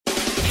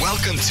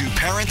Welcome to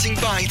Parenting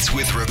Bites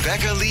with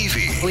Rebecca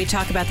Levy. We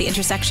talk about the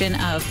intersection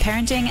of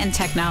parenting and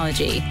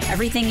technology.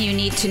 Everything you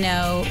need to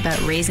know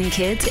about raising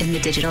kids in the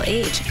digital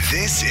age.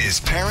 This is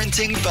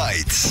Parenting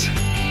Bites.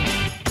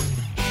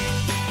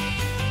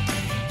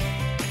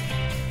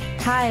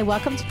 Hi,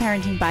 welcome to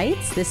Parenting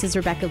Bites. This is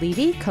Rebecca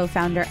Levy,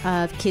 co-founder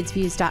of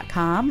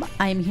KidsViews.com.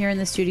 I'm here in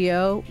the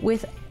studio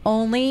with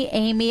only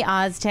Amy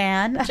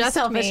Oztan of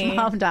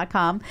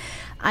SelfishMom.com.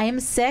 I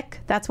am sick.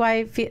 That's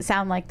why I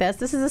sound like this.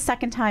 This is the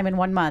second time in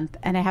 1 month,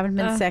 and I haven't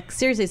been sick,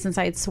 seriously, since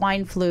I had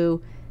swine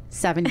flu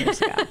 7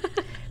 years ago,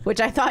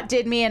 which I thought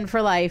did me in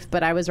for life,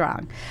 but I was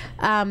wrong.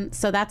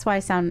 So that's why I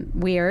sound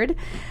weird.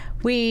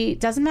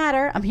 Doesn't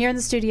matter. I'm here in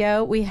the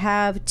studio. We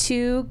have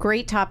two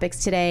great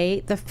topics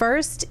today. The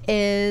first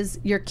is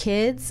your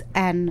kids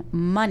and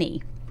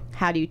money.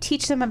 How do you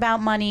teach them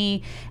about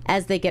money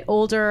as they get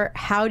older?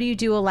 How do you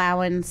do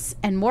allowance?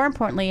 And more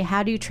importantly,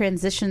 how do you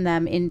transition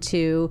them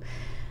into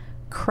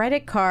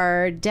credit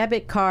card,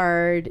 debit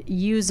card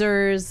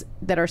users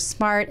that are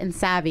smart and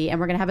savvy? And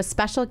we're going to have a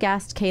special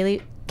guest,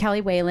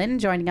 Kelly Whalen,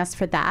 joining us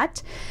for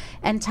that.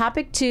 And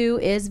topic 2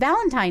 is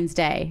Valentine's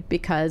Day,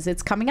 because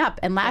it's coming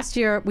up. And last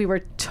year we were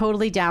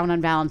totally down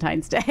on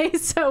Valentine's Day.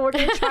 So we're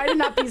going to try to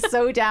not be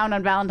so down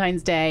on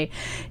Valentine's Day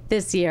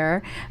this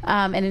year,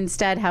 and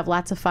instead have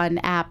lots of fun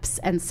apps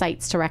and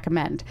sites to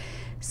recommend.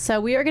 So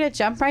we are going to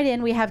jump right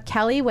in. We have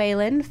Kelly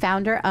Whalen,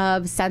 founder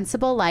of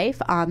Sensible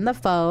Life, on the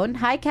phone.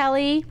 Hi,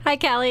 Kelly. Hi,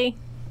 Kelly.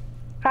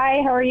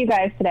 Hi, how are you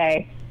guys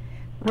today?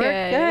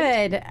 We're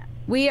good.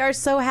 We are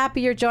so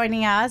happy you're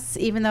joining us,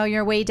 even though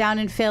you're way down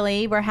in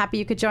Philly. We're happy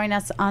you could join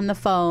us on the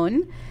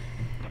phone.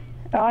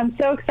 Oh, I'm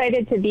so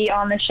excited to be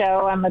on the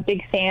show. I'm a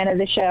big fan of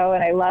the show,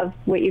 and I love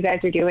what you guys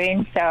are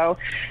doing. So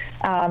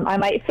I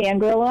might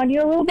fangirl on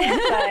you a little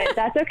bit, but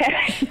that's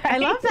okay. I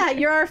love that.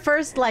 You're our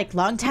first,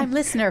 long-time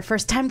listener,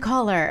 first-time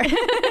caller.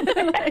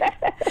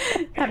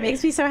 That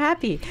makes me so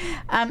happy.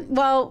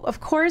 Well, of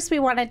course, we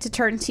wanted to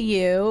turn to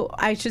you.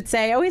 I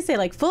always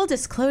say, full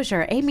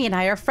disclosure, Amy and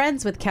I are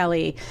friends with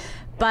Kelly.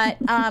 But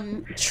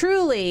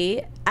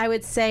truly, I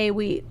would say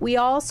we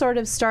all sort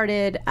of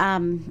started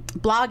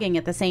blogging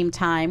at the same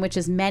time, which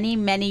is many,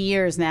 many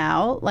years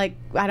now.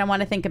 I don't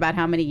want to think about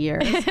how many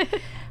years,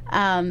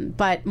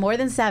 but more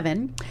than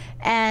 7.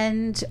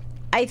 And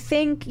I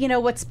think,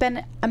 what's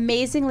been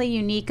amazingly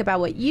unique about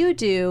what you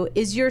do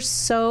is you're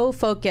so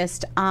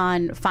focused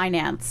on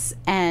finance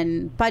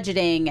and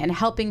budgeting and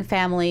helping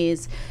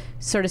families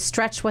sort of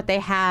stretch what they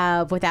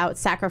have without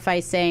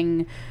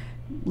sacrificing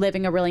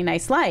living a really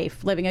nice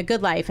life, living a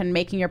good life, and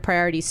making your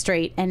priorities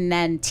straight, and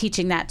then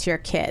teaching that to your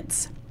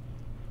kids.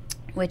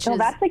 That's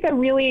a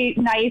really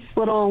nice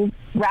little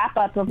wrap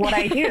up of what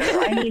I do.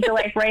 I need to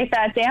write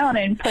that down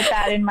and put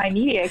that in my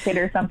media kit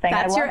or something.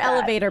 That's your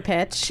elevator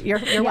pitch. You're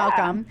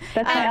welcome.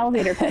 That's my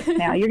elevator pitch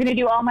now. You're going to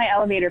do all my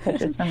elevator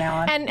pitches from now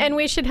on. And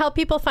we should help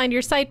people find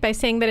your site by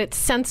saying that it's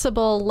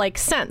sensible like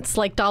cents,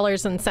 like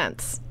dollars and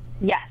cents.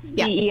 Yes,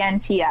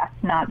 CENTS,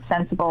 not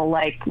sensible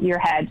like your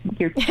head.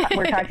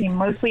 We're talking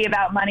mostly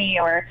about money,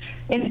 or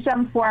in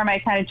some form I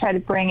kind of try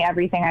to bring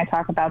everything I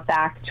talk about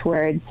back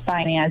towards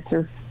finance,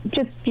 or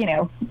just,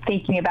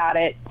 thinking about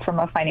it from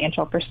a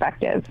financial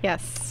perspective.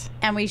 Yes.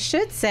 And we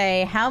should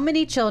say, how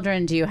many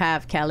children do you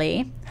have,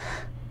 Kelly?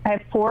 I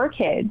have 4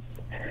 kids,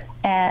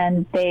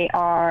 and they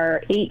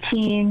are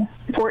 18,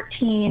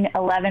 14,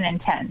 11, and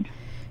 10.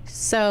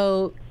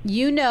 So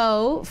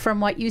from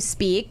what you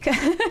speak,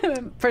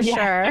 for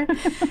sure,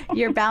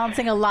 you're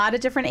balancing a lot of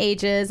different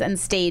ages and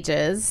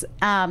stages,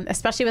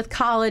 especially with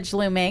college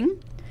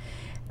looming.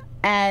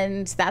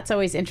 And that's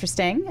always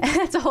interesting.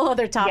 That's a whole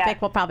other topic. Yeah.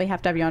 We'll probably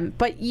have to have you on.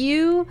 But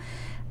you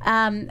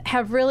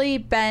have really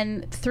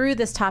been through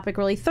this topic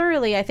really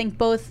thoroughly. I think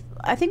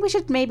we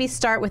should maybe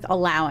start with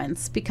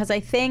allowance, because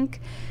I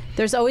think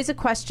there's always a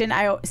question.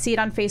 I see it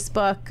on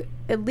Facebook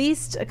at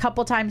least a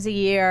couple times a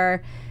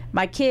year.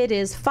 My kid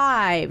is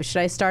 5.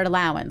 Should I start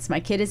allowance? My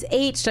kid is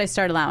 8. Should I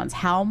start allowance?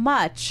 How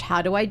much?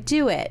 How do I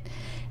do it?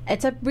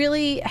 It's a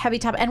really heavy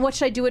topic. And what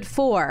should I do it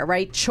for,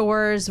 right?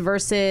 Chores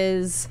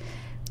versus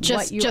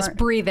just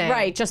breathing.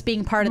 Right, just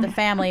being part of the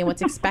family and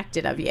what's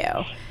expected of you.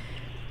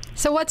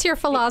 So what's your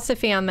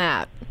philosophy on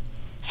that?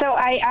 So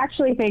I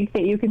actually think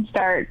that you can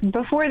start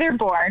before they're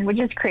born, which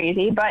is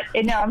crazy. But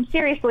no,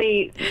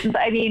 seriously,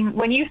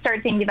 when you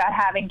start thinking about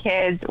having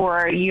kids,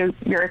 or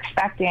you're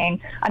expecting,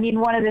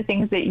 one of the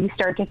things that you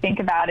start to think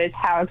about is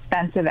how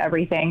expensive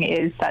everything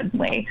is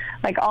suddenly.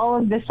 All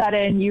of a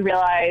sudden you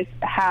realize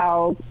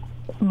how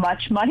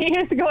much money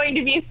is going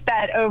to be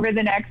spent over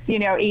the next,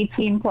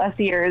 18 plus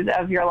years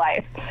of your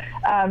life.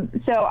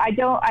 So I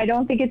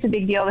don't think it's a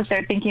big deal to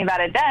start thinking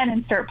about it then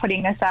and start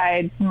putting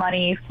aside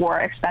money for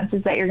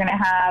expenses that you're going to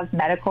have,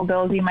 medical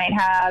bills you might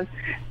have.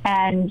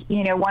 And,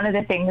 one of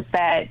the things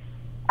that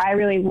I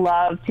really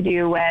love to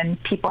do when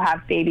people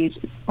have babies,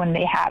 when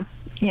they have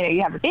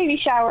you have a baby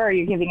shower or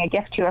you're giving a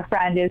gift to a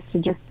friend, is to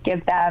just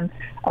give them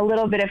a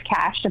little bit of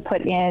cash to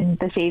put in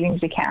the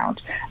savings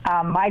account.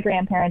 My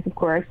grandparents, of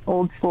course,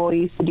 old school,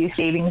 used to do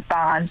savings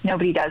bonds.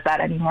 Nobody does that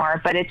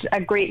anymore, but it's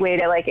a great way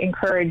to like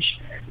encourage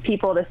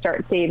people to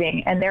start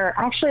saving. And there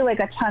are actually like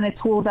a ton of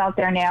tools out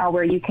there now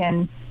where you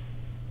can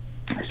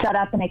set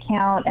up an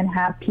account and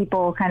have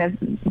people kind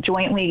of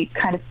jointly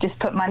kind of just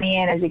put money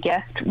in as a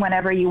gift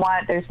whenever you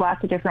want. There's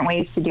lots of different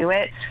ways to do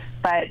it.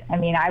 But I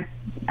mean,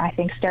 I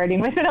think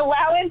starting with an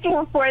allowance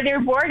before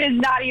they're born is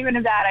not even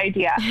a bad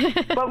idea.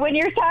 But when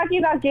you're talking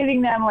about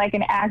giving them like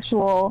an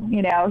actual,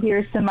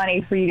 here's some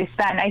money for you to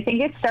spend, I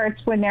think it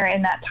starts when they're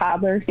in that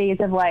toddler phase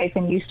of life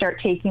and you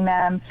start taking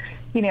them,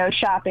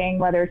 shopping,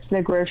 whether it's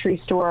the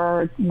grocery store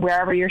or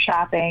wherever you're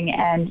shopping,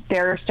 and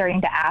they're starting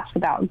to ask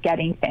about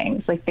getting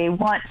things, like they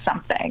want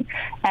something.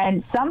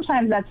 And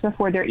sometimes that's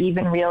before they're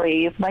even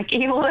really like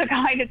able to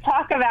kind of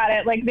talk about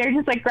it. Like they're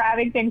just like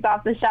grabbing things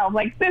off the shelf,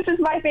 like, this is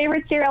my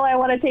favorite cereal, I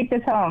want to take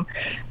this home.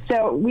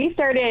 So we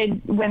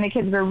started when the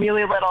kids were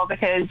really little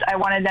because I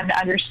wanted them to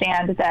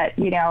understand that,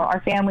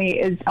 our family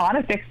is on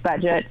a fixed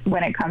budget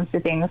when it comes to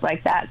things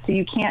like that. So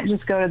you can't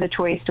just go to the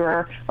toy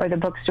store or the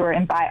bookstore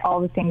and buy all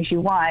the things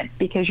you want,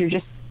 because you're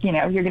just,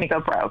 you're going to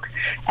go broke.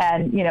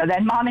 And,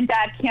 then mom and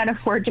dad can't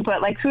afford to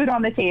put like food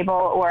on the table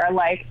or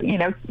like,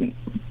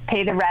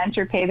 pay the rent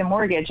or pay the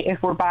mortgage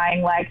if we're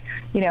buying like,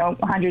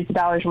 hundreds of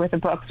dollars worth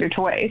of books or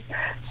toys.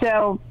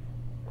 So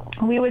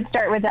we would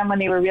start with them when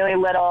they were really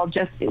little,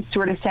 just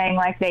sort of saying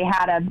like they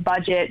had a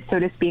budget, so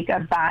to speak,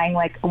 of buying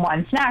like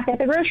one snack at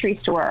the grocery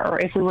store, or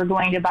if we were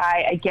going to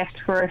buy a gift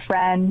for a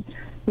friend,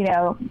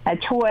 a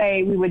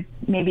toy, we would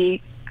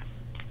maybe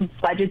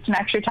budget some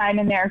extra time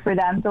in there for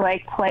them to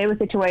like play with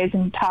the toys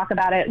and talk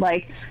about it.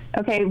 Like,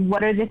 okay,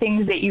 what are the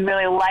things that you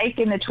really like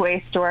in the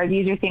toy store?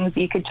 These are things that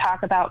you could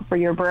talk about for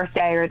your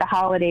birthday or the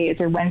holidays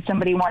or when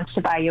somebody wants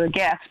to buy you a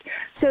gift.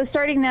 So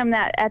starting them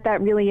at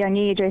that really young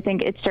age, I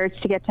think it starts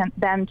to get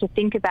them to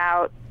think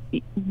about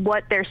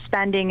what they're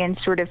spending and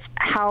sort of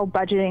how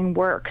budgeting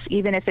works,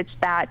 even if it's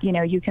that,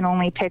 you can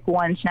only pick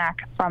one snack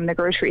from the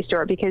grocery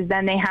store, because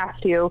then they have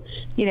to,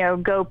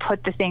 go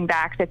put the thing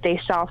back that they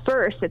saw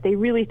first that they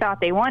really thought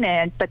they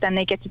wanted, but then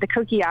they get to the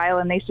cookie aisle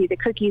and they see the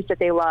cookies that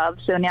they love.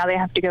 So now they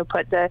have to go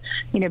put the,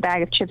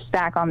 bag of chips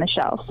back on the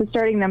shelf. So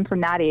starting them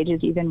from that age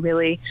is even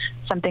really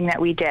something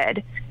that we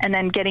did. And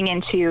then getting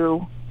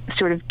into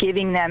sort of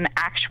giving them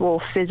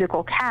actual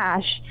physical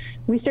cash,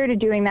 we started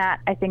doing that,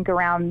 I think,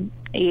 around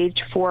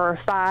age 4 or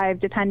 5,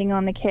 depending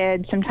on the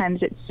kid.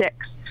 Sometimes it's 6.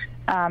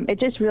 It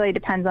just really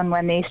depends on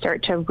when they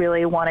start to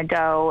really want to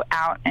go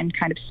out and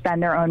kind of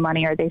spend their own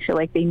money, or they feel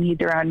like they need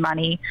their own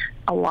money.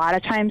 A lot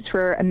of times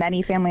for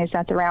many families,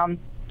 that's around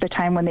the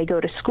time when they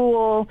go to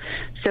school.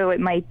 So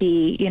it might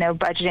be,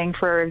 budgeting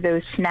for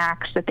those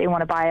snacks that they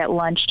want to buy at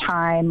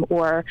lunchtime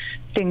or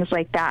things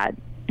like that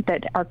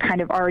are kind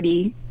of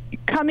already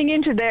coming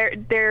into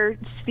their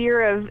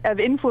sphere of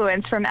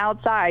influence from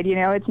outside.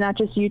 It's not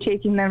just you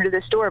taking them to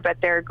the store, but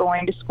they're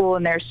going to school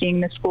and they're seeing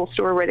the school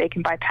store where they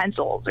can buy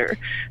pencils, or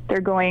they're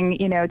going,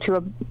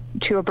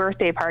 to a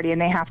birthday party and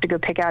they have to go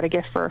pick out a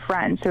gift for a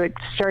friend. So it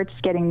starts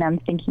getting them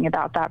thinking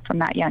about that from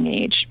that young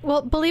age.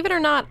 Well, believe it or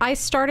not, I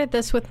started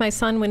this with my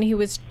son when he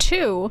was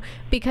 2,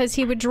 because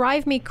he would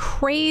drive me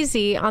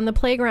crazy on the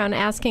playground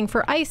asking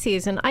for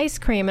ices and ice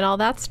cream and all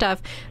that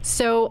stuff.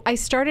 So I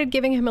started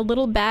giving him a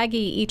little baggie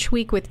each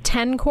week with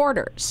 10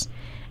 quarters.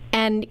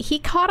 And he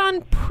caught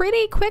on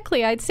pretty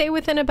quickly, I'd say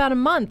within about a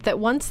month, that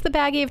once the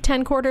baggie of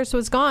 10 quarters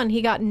was gone,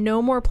 he got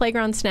no more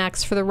playground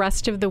snacks for the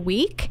rest of the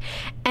week.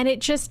 And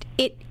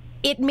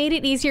it made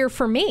it easier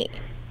for me.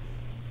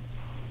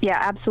 Yeah,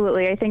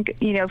 absolutely. I think,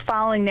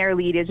 following their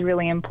lead is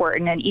really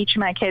important. And each of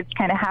my kids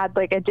kind of had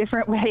like a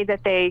different way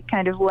that they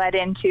kind of led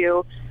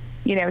into,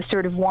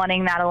 sort of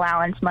wanting that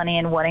allowance money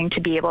and wanting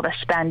to be able to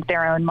spend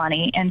their own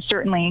money. And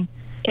certainly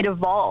it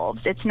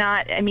evolves. It's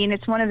not,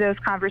 it's one of those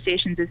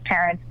conversations as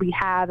parents we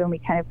have, and we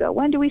kind of go,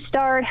 when do we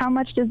start? How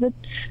much does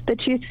the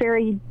tooth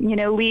fairy,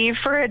 leave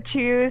for a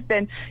tooth?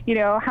 And,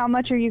 how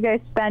much are you guys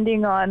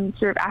spending on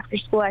sort of after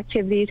school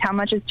activities? How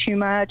much is too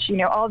much?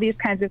 All these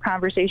kinds of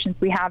conversations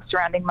we have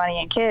surrounding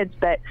money and kids.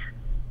 But,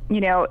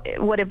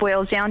 what it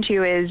boils down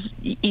to is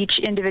each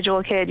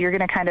individual kid, you're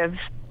going to kind of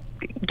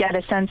get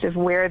a sense of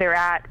where they're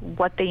at,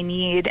 what they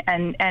need,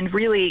 and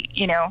really,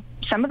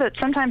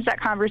 sometimes that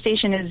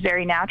conversation is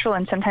very natural,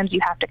 and sometimes you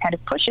have to kind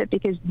of push it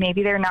because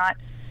maybe they're not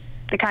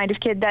the kind of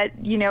kid that,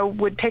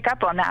 would pick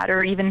up on that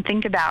or even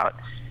think about,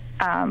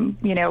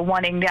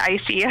 wanting the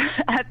icy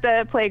at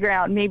the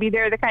playground. Maybe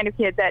they're the kind of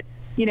kid that,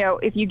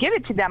 if you give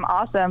it to them,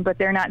 awesome, but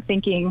they're not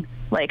thinking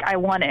like, I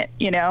want it,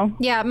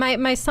 Yeah,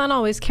 my son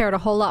always cared a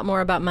whole lot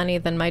more about money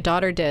than my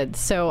daughter did.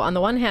 So on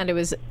the one hand, it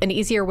was an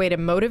easier way to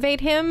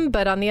motivate him,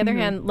 but on the other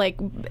hand, like,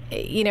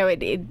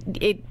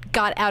 it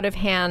got out of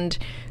hand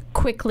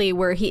quickly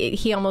where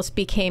he almost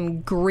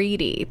became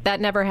greedy. That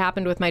never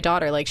happened with my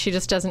daughter. Like, she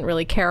just doesn't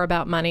really care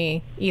about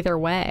money either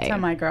way. That's how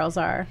my girls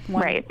are.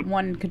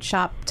 One could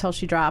shop till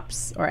she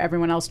drops, or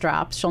everyone else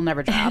drops. She'll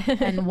never drop.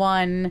 And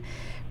one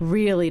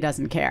really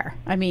doesn't care.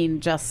 I mean,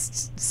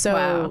 just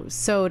so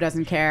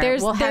doesn't care.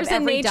 There's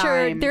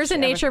a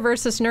nature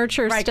versus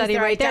nurture study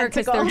right there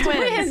because they're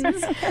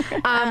twins.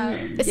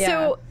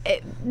 So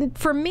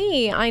for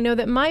me, I know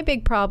that my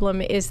big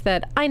problem is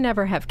that I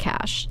never have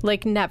cash.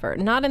 Like never.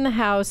 Not in the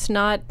house,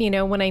 not,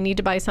 when I need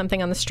to buy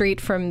something on the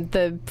street from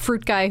the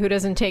fruit guy who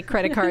doesn't take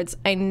credit cards.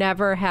 I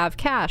never have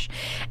cash.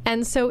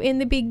 And so in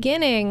the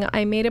beginning,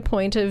 I made a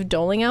point of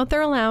doling out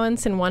their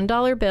allowance in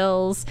 $1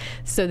 bills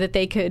so that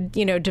they could,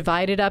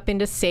 divide it up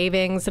into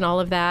savings and all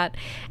of that.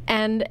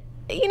 And,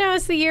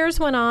 as the years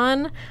went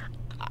on,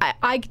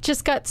 I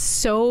just got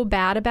so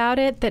bad about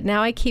it that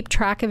now I keep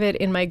track of it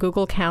in my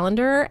Google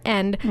Calendar,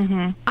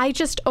 and I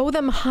just owe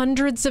them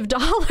hundreds of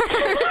dollars.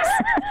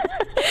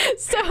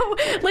 So,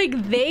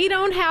 they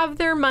don't have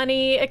their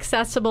money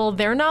accessible.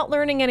 They're not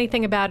learning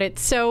anything about it.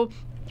 So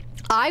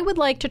I would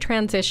like to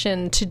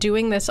transition to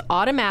doing this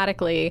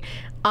automatically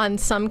on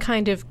some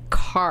kind of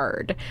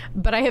card,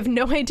 but I have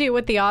no idea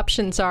what the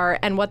options are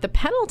and what the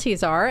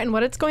penalties are and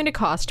what it's going to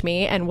cost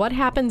me and what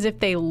happens if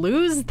they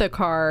lose the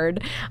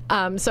card.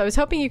 So I was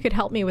hoping you could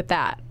help me with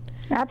that.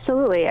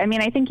 Absolutely. I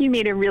mean, I think you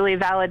made a really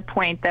valid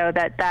point, though,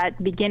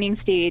 that beginning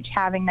stage,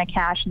 having the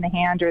cash in the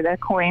hand or the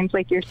coins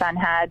like your son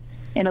had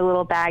in a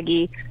little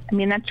baggie, I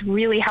mean, that's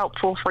really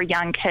helpful for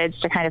young kids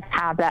to kind of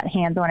have that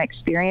hands-on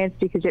experience,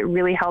 because it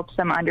really helps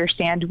them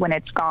understand when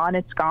it's gone,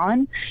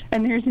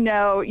 and there's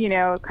no,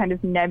 kind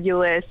of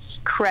nebulous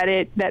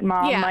credit that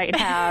mom might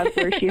have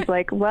where she's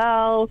like,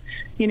 well,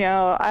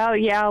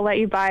 I'll let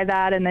you buy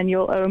that and then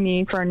you'll owe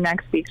me for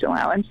next week's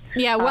allowance.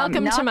 Yeah,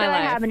 welcome to my life. Not that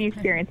I have any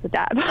experience with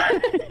that.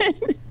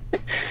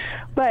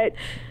 But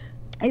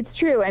it's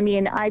true. I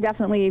mean, I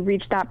definitely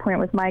reached that point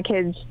with my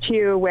kids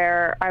too,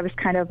 where I was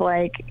kind of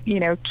like,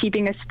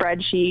 keeping a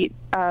spreadsheet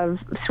of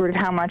sort of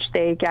how much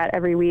they get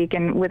every week.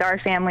 And with our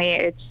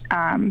family,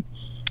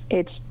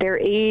 it's their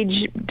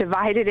age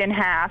divided in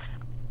half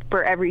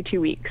for every 2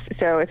 weeks.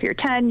 So if you're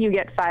 10, you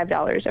get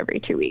 $5 every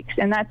 2 weeks.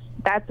 And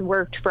that's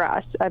worked for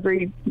us.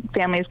 Every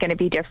family is going to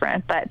be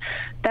different, but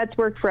that's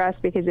worked for us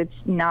because it's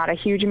not a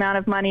huge amount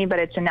of money, but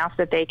it's enough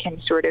that they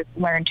can sort of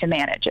learn to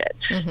manage it.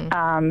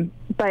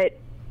 But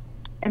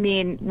I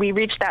mean, we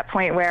reached that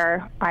point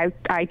where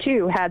I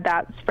too had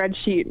that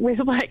spreadsheet with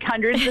like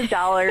hundreds of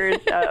dollars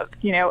of,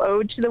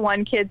 owed to the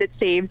one kid that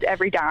saved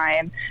every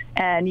dime.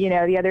 And,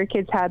 the other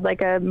kids had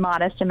like a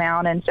modest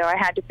amount. And so I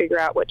had to figure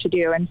out what to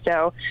do. And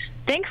so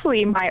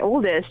thankfully, my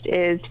oldest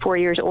is 4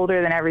 years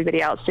older than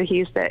everybody else. So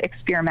he's the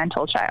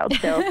experimental child.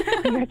 So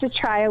we have to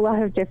try a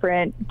lot of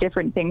different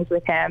things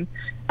with him.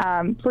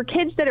 For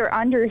kids that are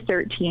under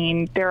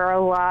 13, there are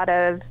a lot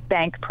of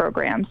bank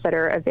programs that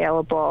are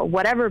available.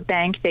 Whatever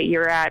bank that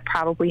you're at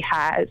probably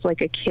has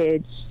like a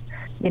kid's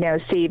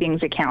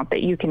savings account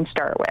that you can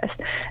start with.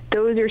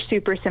 Those are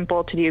super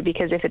simple to do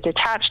because if it's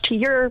attached to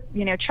your,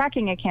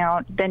 checking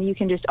account, then you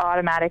can just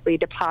automatically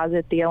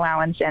deposit the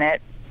allowance in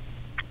it,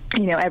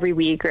 every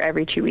week or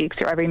every 2 weeks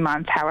or every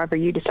month, however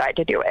you decide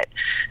to do it.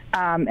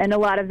 And a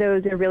lot of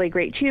those are really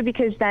great too,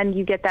 because then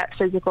you get that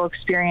physical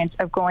experience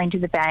of going to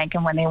the bank,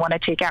 and when they want to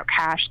take out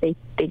cash, they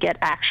get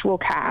actual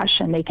cash,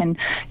 and they can,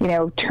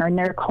 turn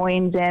their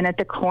coins in at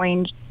the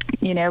coin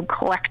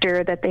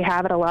collector that they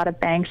have at a lot of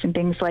banks and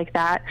things like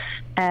that.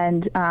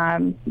 And,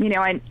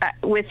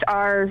 with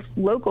our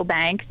local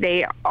bank,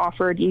 they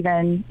offered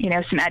even,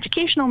 some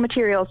educational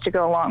materials to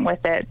go along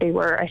with it. They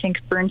were, I think,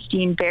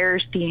 Bernstein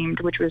Bears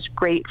themed, which was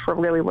great for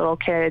really little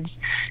kids.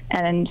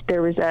 And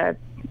there was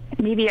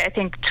maybe I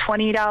think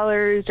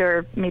 $20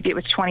 or maybe it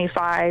was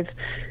 $25,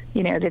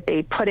 that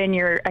they put in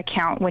your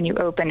account when you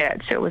opened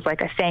it. So it was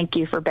like a thank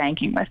you for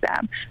banking with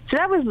them. So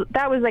that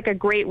was like a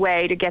great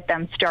way to get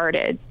them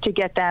started, to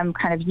get them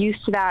kind of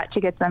used to that,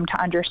 to get them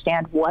to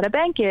understand what a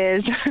bank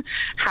is,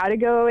 how to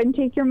go and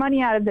take your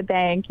money out of the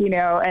bank,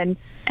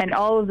 and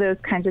all of those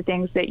kinds of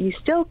things that you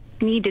still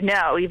need to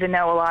know, even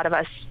though a lot of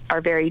us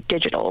are very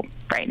digital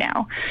right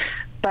now.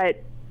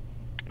 But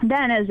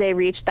then as they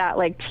reach that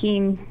like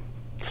teen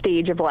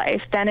stage of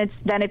life, then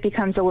it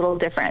becomes a little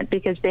different,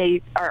 because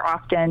they are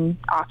often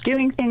off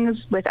doing things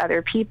with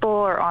other people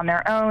or on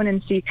their own,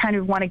 and so you kind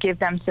of want to give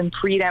them some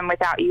freedom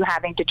without you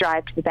having to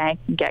drive to the bank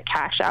and get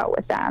cash out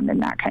with them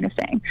and that kind of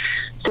thing.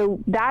 So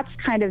that's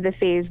kind of the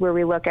phase where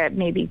we look at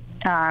maybe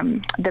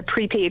the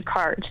prepaid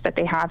cards that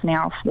they have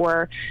now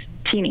for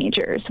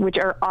teenagers, which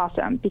are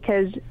awesome,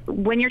 because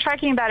when you're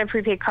talking about a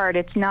prepaid card,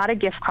 it's not a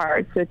gift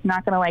card, so it's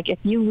not going to, like, if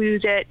you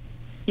lose it,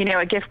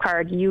 a gift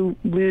card, you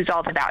lose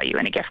all the value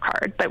in a gift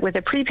card. But with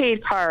a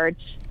prepaid card,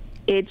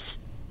 it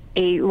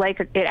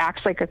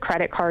acts like a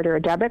credit card or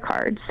a debit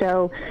card.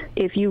 So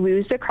if you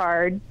lose the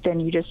card,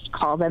 then you just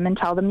call them and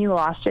tell them you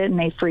lost it, and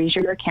they freeze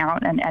your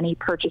account, and any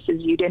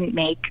purchases you didn't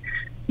make,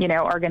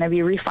 are going to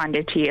be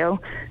refunded to you.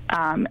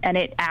 And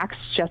it acts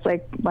just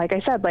like I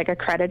said, like a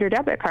credit or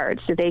debit card.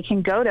 So they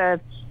can go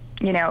to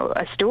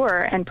a store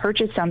and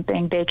purchase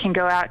something. They can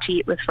go out to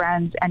eat with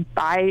friends and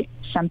buy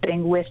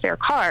something with their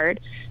card.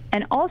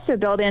 And also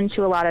built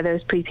into a lot of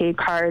those prepaid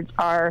cards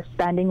are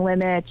spending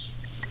limits,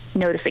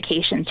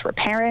 notifications for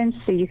parents.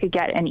 So you could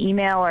get an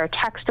email or a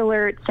text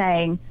alert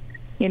saying,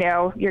 you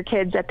know, your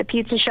kid's at the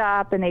pizza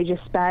shop and they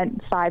just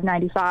spent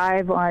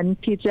 $5.95 on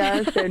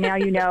pizza. So now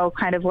you know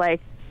kind of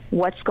like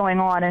what's going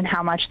on and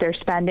how much they're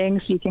spending.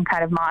 So you can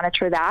kind of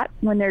monitor that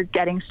when they're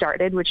getting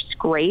started, which is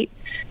great.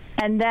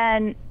 And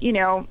then, you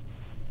know,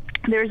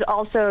 there's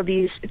also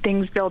these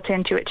things built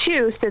into it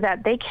too, so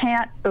that they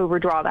can't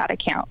overdraw that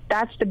account.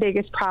 That's the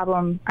biggest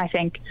problem, I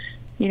think,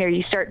 you know,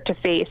 you start to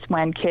face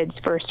when kids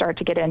first start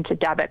to get into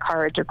debit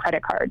cards or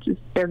credit cards, is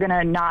they're going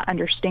to not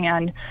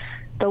understand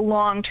the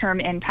long-term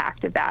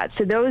impact of that.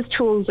 So those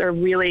tools are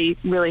really,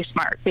 really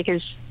smart,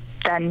 because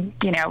then,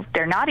 you know,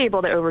 they're not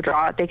able to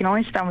overdraw it. They can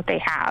only spend what they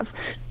have,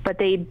 but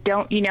they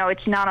don't, you know,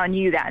 it's not on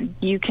you then.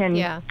 You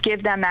can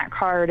give them that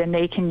card and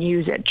they can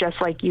use it just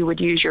like you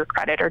would use your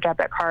credit or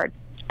debit card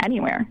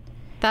anywhere.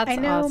 I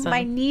know awesome.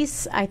 My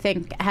niece, I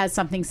think, has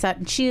something set,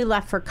 and she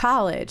left for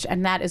college,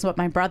 and that is what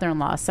my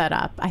brother-in-law set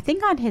up. I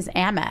think on his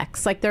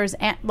Amex, like there's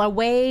a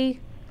way,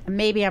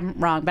 maybe I'm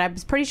wrong, but I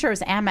was pretty sure it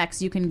was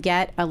Amex, you can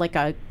get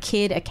a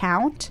kid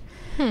account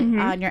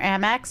on your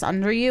Amex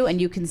under you, and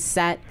you can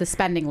set the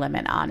spending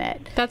limit on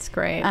it. That's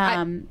great.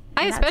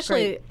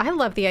 I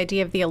love the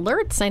idea of the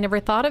alerts. I never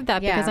thought of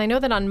that because I know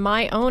that on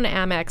my own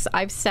Amex,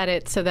 I've set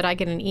it so that I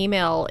get an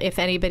email if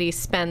anybody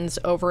spends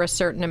over a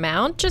certain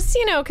amount. Just,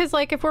 you know, because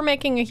like if we're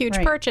making a huge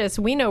purchase,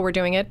 we know we're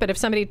doing it. But if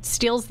somebody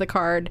steals the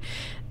card,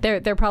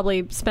 they're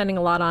probably spending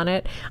a lot on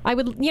it. I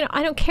would, you know,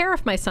 I don't care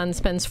if my son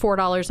spends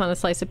 $4 on a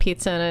slice of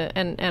pizza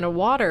and a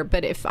water,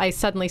 but if I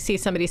suddenly see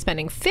somebody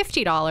spending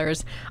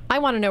 $50, I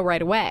want to know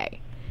right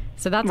away.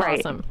 So that's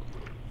awesome.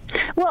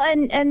 Well,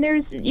 and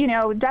there's, you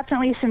know,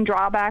 definitely some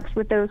drawbacks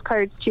with those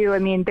cards too. I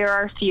mean, there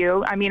are a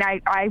few. I mean,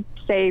 I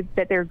say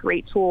that they're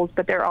great tools,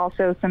 but there are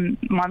also some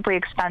monthly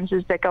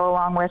expenses that go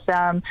along with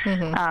them.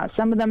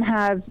 Some of them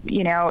have,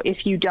 you know,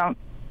 if you don't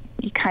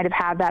kind of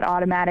have that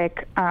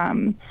automatic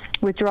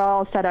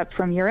withdrawal set up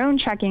from your own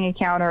checking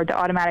account or the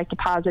automatic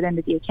deposit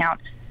into the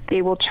account,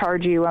 they will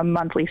charge you a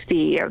monthly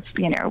fee of,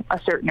 you know, a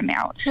certain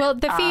amount. Well,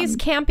 the fees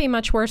can't be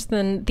much worse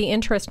than the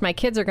interest my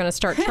kids are going to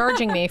start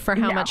charging me for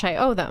how much I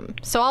owe them.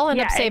 So I'll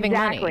end up saving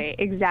money.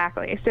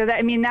 Exactly. So that,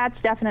 I mean,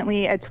 that's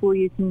definitely a tool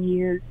you can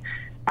use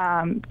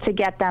to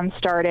get them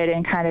started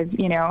and kind of,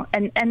 you know,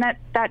 and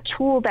that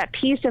tool, that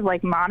piece of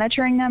like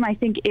monitoring them, I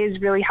think is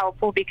really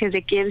helpful because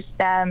it gives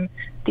them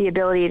the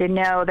ability to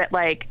know that,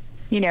 like,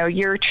 you know,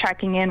 you're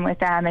checking in with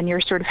them and you're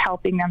sort of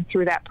helping them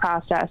through that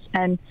process.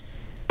 And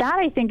that,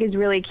 I think, is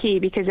really key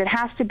because it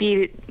has to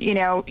be, you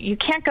know, you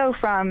can't go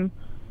from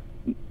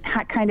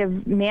kind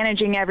of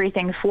managing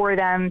everything for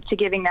them to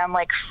giving them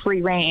like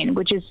free reign,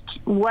 which is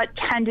what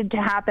tended to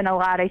happen a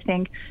lot, I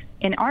think,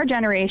 in our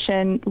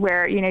generation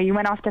where, you know, you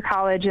went off to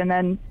college and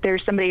then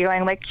there's somebody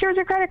going like, here's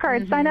your credit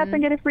card, sign up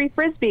and get a free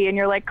Frisbee. And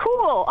you're like,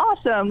 cool,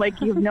 awesome. Like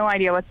you have no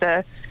idea what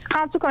the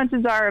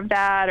consequences are of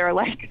that or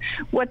like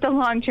what the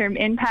long-term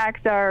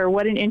impacts are or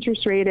what an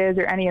interest rate is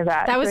or any of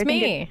that. That was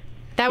me.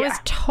 That was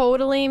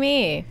totally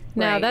me.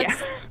 No,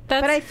 that's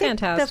but I think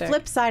fantastic. The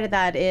flip side of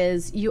that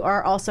is you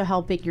are also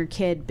helping your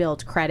kid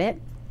build credit,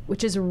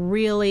 which is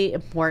really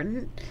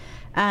important.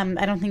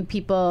 I don't think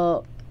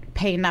people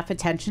pay enough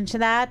attention to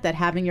that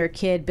having your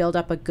kid build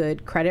up a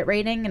good credit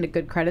rating and a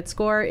good credit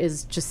score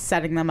is just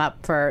setting them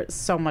up for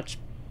so much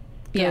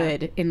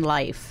good in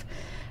life.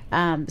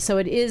 So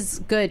it is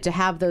good to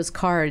have those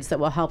cards that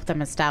will help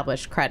them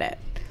establish credit.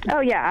 Oh,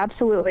 yeah,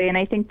 absolutely. And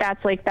I think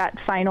that's like that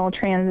final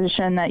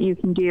transition that you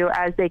can do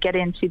as they get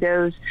into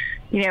those,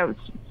 you know,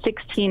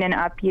 16 and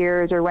up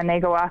years or when they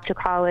go off to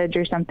college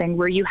or something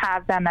where you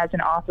have them as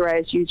an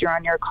authorized user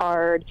on your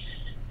card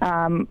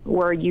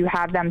or you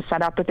have them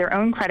set up with their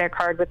own credit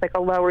card with like a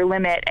lower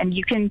limit. And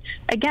you can,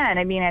 again,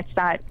 I mean, it's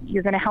not,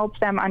 you're going to help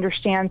them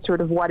understand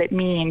sort of what it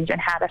means and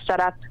how to set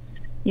up,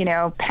 you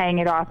know, paying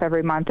it off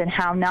every month and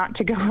how not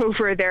to go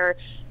over their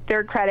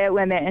credit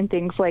limit and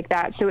things like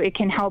that. So it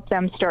can help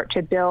them start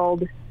to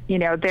build, you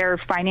know, their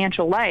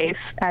financial life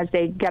as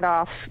they get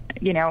off,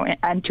 you know,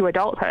 into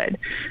adulthood.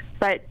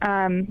 But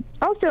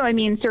also, I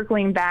mean,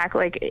 circling back,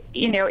 like,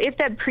 you know, if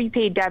that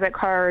prepaid debit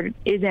card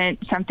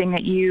isn't something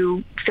that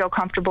you feel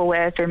comfortable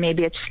with, or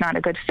maybe it's not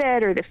a good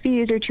fit or the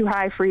fees are too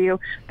high for you,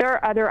 there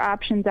are other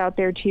options out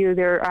there too.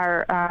 There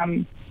are,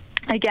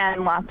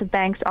 again, lots of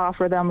banks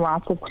offer them,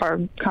 lots of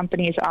card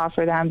companies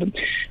offer them,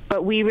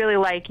 but we really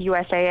like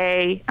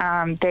USAA.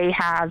 They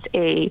have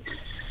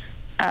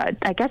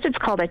I guess it's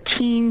called a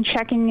teen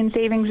checking and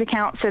savings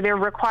account. So they're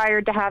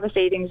required to have a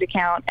savings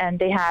account, and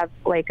they have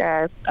like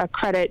a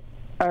credit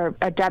or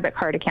a debit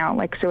card account.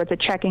 Like, so it's a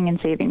checking and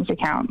savings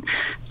account.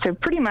 So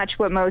pretty much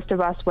what most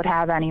of us would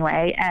have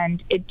anyway.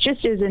 And it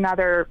just is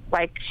another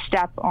like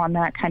step on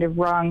that kind of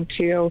rung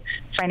to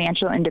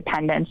financial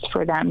independence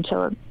for them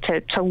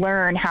to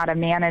learn how to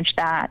manage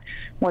that,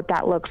 what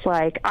that looks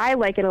like. I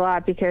like it a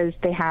lot because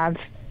they have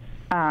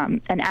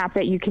an app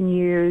that you can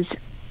use,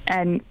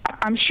 and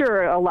I'm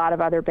sure a lot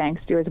of other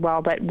banks do as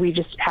well, but we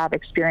just have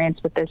experience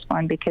with this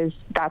one because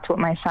that's what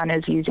my son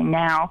is using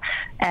now.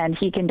 And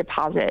he can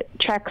deposit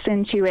checks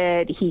into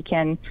it. He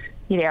can,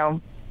 you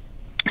know,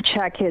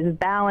 check his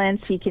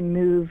balance. He can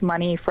move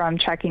money from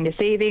checking to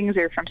savings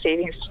or from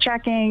savings to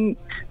checking.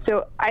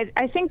 So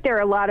I think there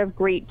are a lot of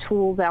great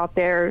tools out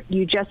there.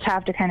 You just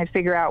have to kind of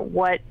figure out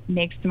what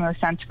makes the most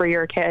sense for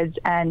your kids.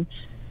 And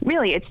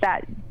really, it's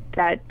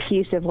that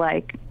piece of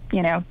like,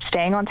 you know,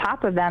 staying on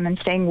top of them and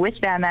staying with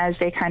them as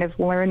they kind of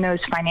learn those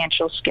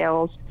financial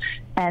skills.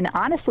 And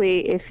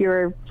honestly, if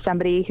you're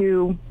somebody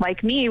who,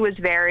 like me, was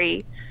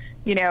very,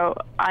 you know,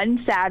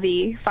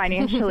 unsavvy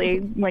financially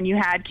when you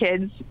had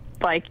kids,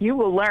 like, you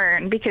will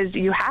learn because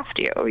you have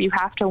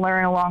to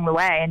learn along the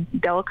way, and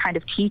they'll kind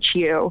of teach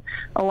you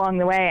along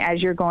the way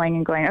as you're going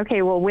and going,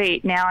 okay, well,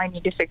 wait, now I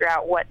need to figure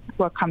out what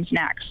comes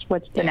next.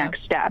 What's the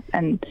next step?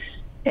 And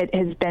it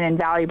has been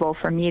invaluable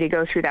for me to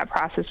go through that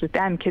process with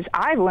them, because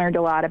I've learned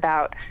a lot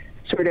about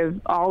sort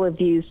of all of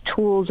these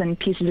tools and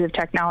pieces of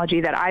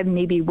technology that I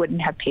maybe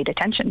wouldn't have paid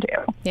attention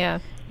to. Yeah.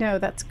 No,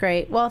 that's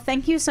great. Well,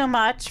 thank you so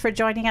much for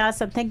joining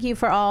us, and thank you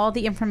for all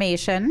the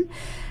information.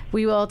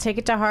 We will take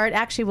it to heart.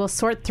 Actually, we'll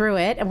sort through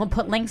it, and we'll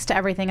put links to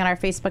everything on our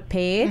Facebook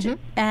page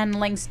and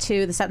links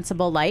to The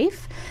Sensible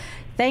Life.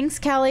 Thanks,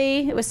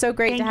 Kelly. It was so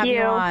great to have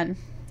you on.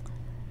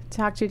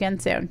 Talk to you again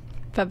soon.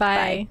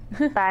 Bye-bye.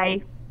 Bye.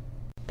 Bye.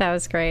 That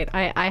was great.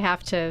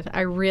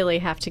 I really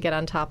have to get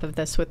on top of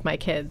this with my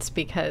kids,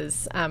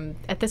 because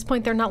at this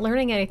point they're not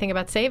learning anything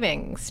about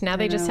savings. Now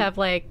they just have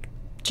like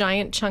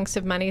giant chunks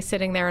of money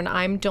sitting there, and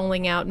I'm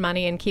doling out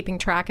money and keeping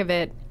track of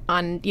it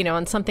on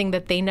something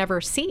that they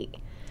never see.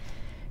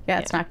 Yeah,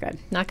 it's not good.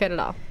 Not good at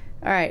all.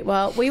 All right.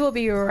 Well, we will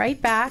be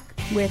right back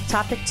with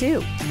topic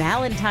 2,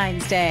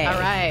 Valentine's Day. All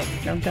right.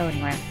 Don't go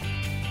anywhere.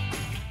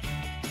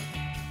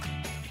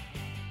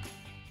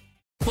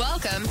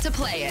 Welcome to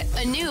Play It,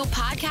 a new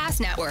podcast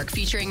network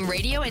featuring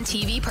radio and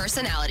TV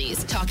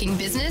personalities talking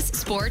business,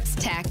 sports,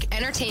 tech,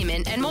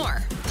 entertainment, and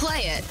more.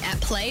 Play it at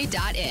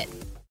play.it.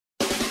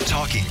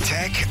 Talking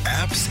tech,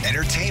 apps,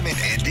 entertainment,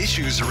 and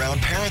issues around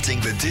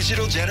parenting the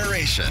digital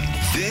generation.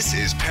 This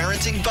is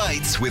Parenting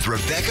Bites with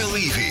Rebecca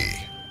Levy.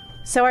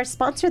 So our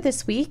sponsor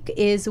this week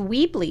is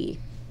Weebly.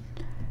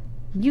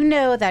 You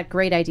know that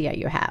great idea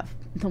you have,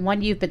 the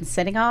one you've been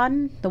sitting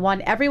on, the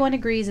one everyone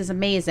agrees is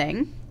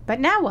amazing. But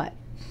now what?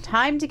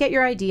 Time to get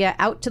your idea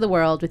out to the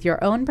world with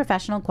your own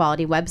professional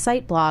quality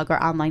website, blog,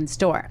 or online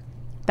store.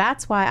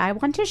 That's why I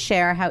want to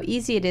share how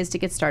easy it is to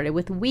get started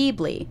with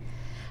Weebly.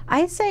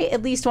 I say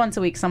at least once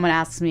a week someone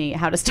asks me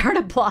how to start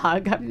a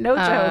blog. No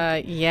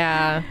joke.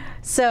 Yeah.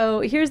 So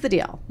here's the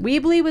deal.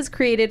 Weebly was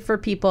created for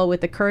people with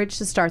the courage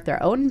to start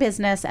their own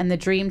business and the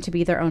dream to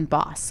be their own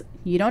boss.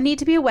 You don't need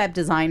to be a web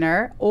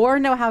designer or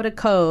know how to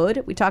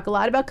code. We talk a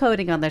lot about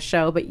coding on this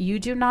show, but you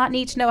do not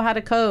need to know how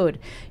to code.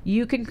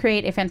 You can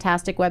create a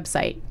fantastic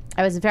website.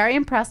 I was very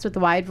impressed with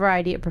the wide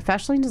variety of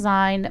professionally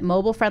designed,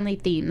 mobile-friendly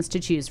themes to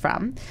choose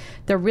from.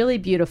 They're really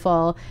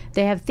beautiful.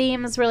 They have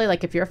themes really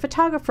like if you're a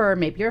photographer,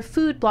 maybe you're a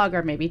food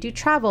blogger, maybe you do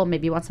travel,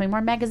 maybe you want something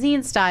more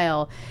magazine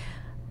style.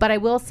 But I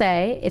will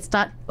say it's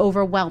not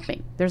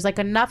overwhelming. There's like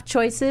enough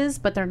choices,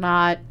 but they're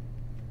not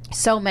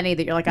so many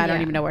that you're like, I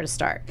don't even know where to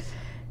start.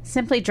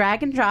 Simply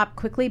drag and drop,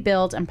 quickly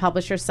build, and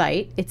publish your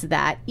site. It's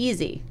that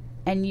easy.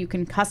 And you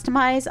can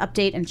customize,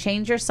 update, and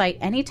change your site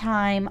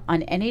anytime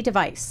on any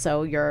device.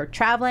 So you're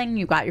traveling,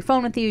 you've got your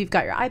phone with you, you've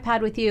got your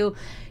iPad with you.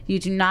 You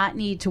do not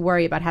need to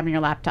worry about having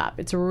your laptop.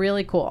 It's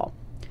really cool.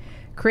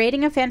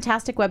 Creating a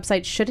fantastic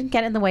website shouldn't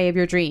get in the way of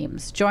your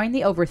dreams. Join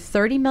the over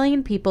 30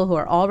 million people who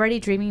are already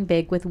dreaming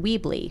big with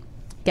Weebly.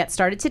 Get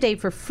started today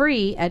for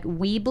free at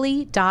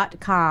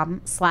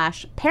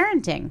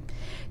Weebly.com/parenting.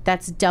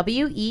 That's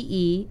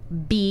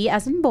WEEB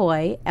as in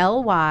boy,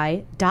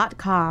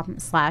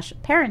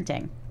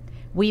 LY.com/parenting.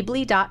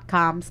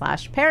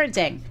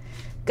 Weebly.com/parenting.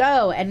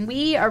 Go. And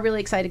we are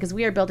really excited because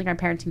we are building our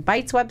Parenting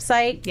Bites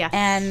website. Yes.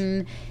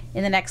 And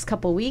in the next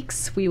couple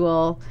weeks, we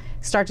will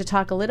start to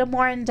talk a little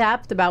more in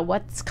depth about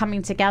what's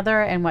coming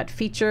together and what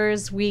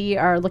features we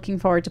are looking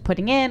forward to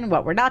putting in,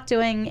 what we're not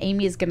doing.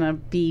 Amy is going to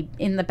be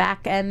in the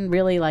back end,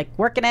 really like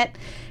working it.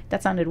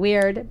 That sounded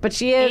weird, but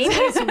she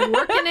is. Amy's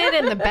working it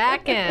in the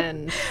back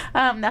end.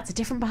 That's a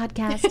different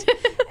podcast.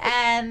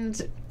 And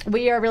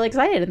we are really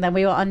excited, and then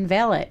we will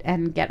unveil it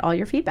and get all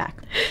your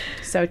feedback.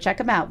 So check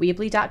them out,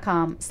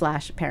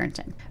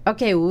 Weebly.com/parenting.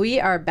 Okay, we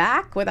are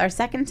back with our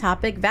second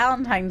topic,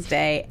 Valentine's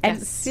Day.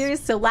 And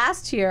serious, so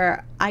last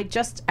year, I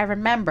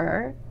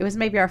remember, it was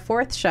maybe our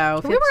fourth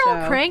show. We were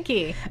all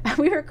cranky.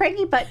 We were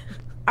cranky, but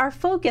our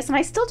focus, and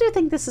I still do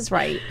think this is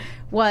right,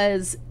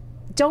 was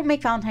don't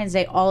make Valentine's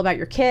Day all about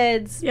your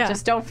kids. Yeah.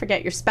 Just don't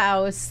forget your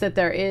spouse, that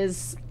there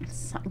is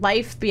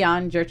life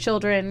beyond your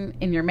children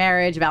in your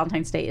marriage.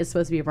 Valentine's Day is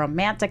supposed to be a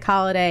romantic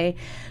holiday,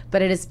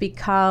 but it has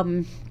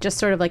become just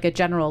sort of like a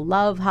general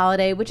love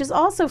holiday, which is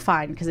also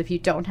fine, because if you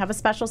don't have a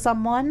special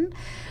someone,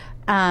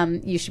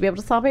 you should be able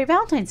to celebrate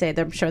Valentine's Day.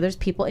 I'm sure there's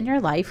people in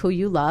your life who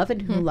you love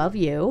and who love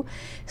you.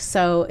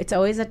 So it's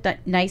always a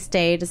nice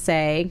day to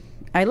say,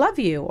 I love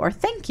you, or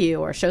thank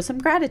you, or show some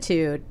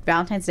gratitude.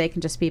 Valentine's Day can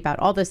just be about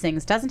all those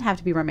things. Doesn't have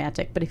to be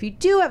romantic. But if you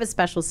do have a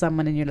special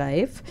someone in your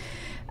life,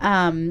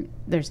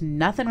 there's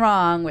nothing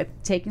wrong with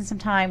taking some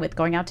time with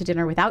going out to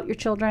dinner without your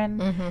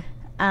children.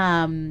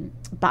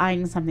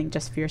 buying something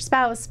just for your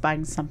spouse,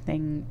 buying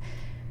something,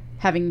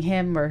 having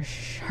him or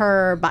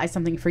her buy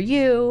something for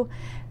you,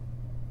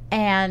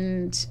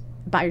 and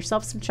buy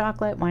yourself some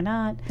chocolate. Why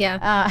not? Yeah.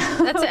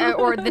 That's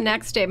or the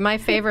next day. My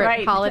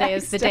favorite holiday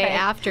is the day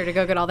after to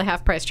go get all the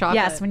half-price chocolate.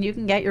 Yes, when you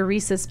can get your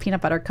Reese's peanut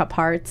butter cup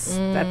hearts.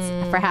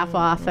 That's for half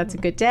off. That's a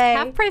good day.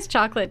 Half-price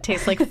chocolate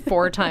tastes like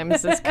 4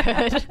 times as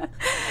good.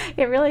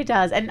 It really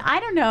does. And I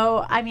don't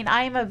know. I mean,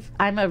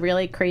 I'm a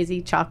really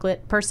crazy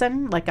chocolate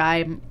person. Like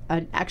I'm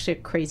actually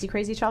a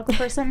crazy chocolate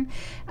person.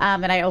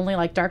 And I only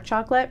like dark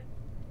chocolate.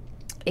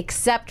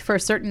 Except for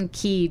certain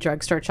key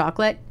drugstore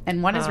chocolate,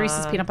 and one is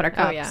Reese's peanut butter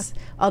cups. Oh, yeah.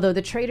 Although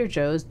the Trader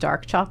Joe's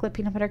dark chocolate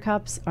peanut butter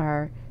cups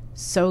are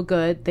so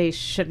good, they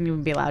shouldn't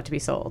even be allowed to be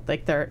sold.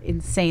 Like, they're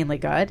insanely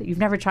good. You've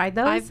never tried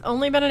those? I've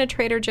only been in a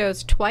Trader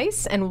Joe's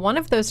twice, and one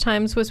of those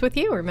times was with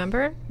you,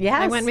 remember?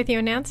 Yes. I went with you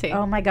and Nancy.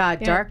 Oh my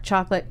God, dark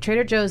chocolate.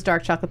 Trader Joe's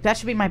dark chocolate. That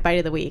should be my bite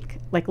of the week.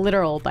 Like,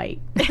 literal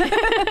bite.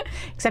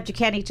 Except you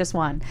can't eat just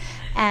one.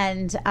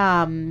 And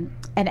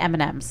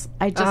M&Ms.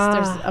 There's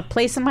a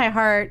place in my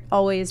heart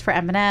always for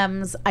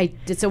M&Ms.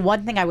 It's the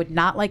one thing I would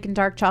not like in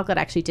dark chocolate.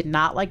 I actually did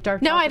not like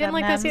dark chocolate. No, I didn't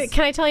like those either.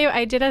 Can I tell you,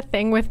 I did a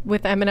thing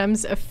with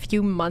M&Ms a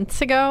few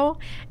months ago,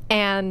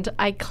 and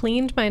I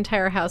cleaned my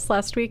entire house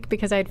last week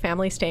because I had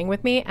family staying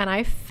with me, and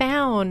I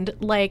found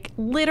like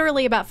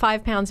literally about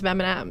 5 pounds of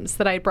M&Ms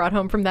that I brought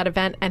home from that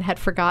event and had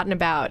forgotten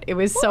about. It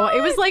was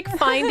it was like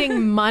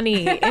finding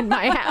money in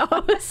my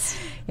house.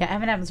 Yeah,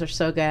 M&Ms are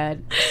so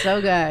good.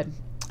 So good.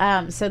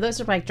 So those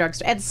are my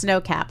drugstore and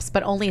snow caps,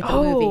 but only at the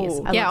movies.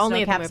 I love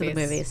only snow at caps the at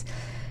the movies.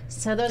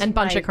 So those and are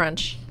Bunch of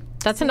Crunch.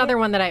 That's another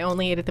one that I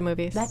only ate at the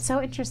movies. That's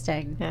so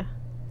interesting. Yeah.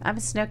 I'm a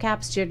Snow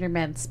Caps, Junior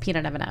Mints,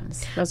 peanut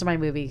M&Ms. Those are my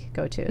movie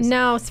go-tos.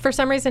 No, for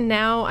some reason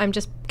now I'm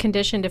just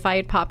conditioned. If I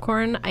eat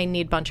popcorn, I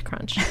need Bunch of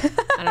Crunch.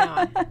 I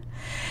don't know.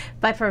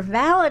 But for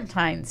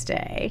Valentine's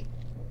Day,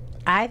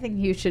 I think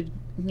you should,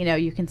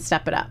 you can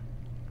step it up.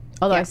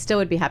 Although I still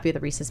would be happy with the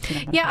Reese's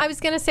peanut butter. Yeah, I was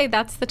going to say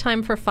that's the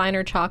time for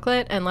finer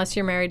chocolate, unless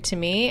you're married to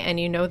me and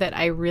you know that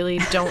I really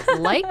don't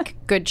like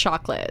good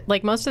chocolate.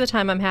 Like, most of the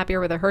time I'm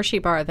happier with a Hershey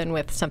bar than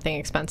with something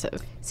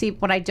expensive. See,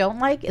 what I don't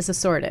like is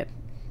assorted.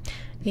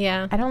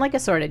 Yeah. I don't like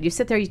assorted. You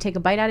sit there, you take a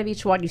bite out of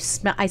each one,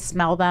 I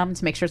smell them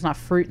to make sure there's not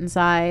fruit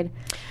inside.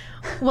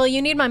 Well,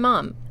 you need my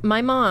mom.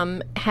 My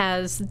mom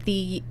has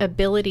the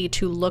ability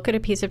to look at a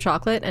piece of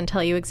chocolate and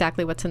tell you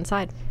exactly what's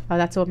inside. Oh,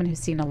 that's a woman who's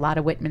seen a lot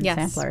of Whitman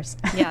samplers.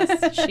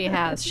 Yes, she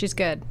has. She's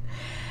good.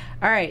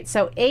 All right.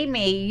 So,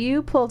 Amy,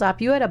 you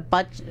had a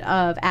bunch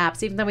of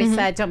apps, even though we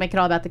said don't make it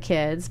all about the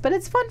kids, but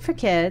it's fun for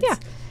kids. Yeah.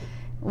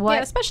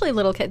 Yeah, especially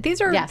little kids.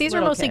 These are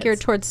mostly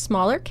geared towards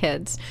smaller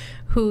kids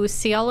who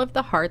see all of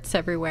the hearts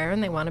everywhere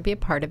and they want to be a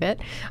part of it.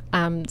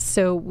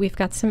 So we've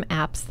got some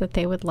apps that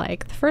they would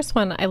like. The first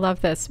one, I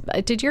love this.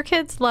 Did your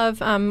kids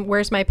love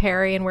Where's My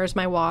Perry and Where's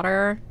My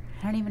Water?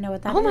 I don't even know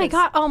what that is. Oh my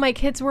God. Oh, my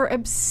kids were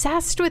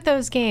obsessed with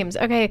those games.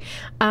 Okay.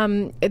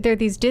 They're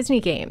these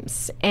Disney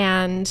games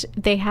and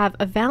they have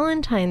a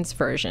Valentine's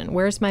version.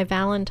 Where's My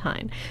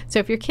Valentine? So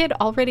if your kid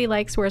already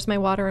likes Where's My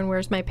Water and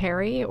Where's My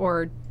Perry,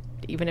 or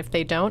even if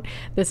they don't,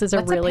 this is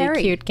a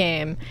really cute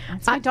game.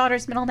 That's my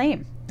daughter's middle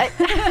name. I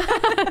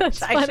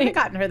should have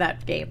gotten her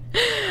that game.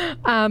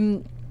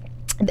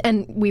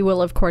 And we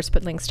will, of course,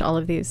 put links to all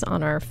of these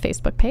on our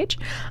Facebook page.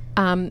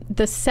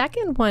 The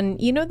second one,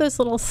 those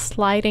little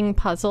sliding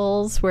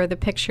puzzles where the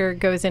picture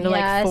goes into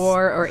like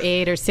 4 or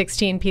 8 or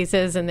 16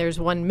 pieces and there's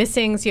one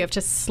missing, so you have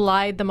to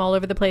slide them all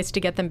over the place to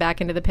get them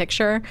back into the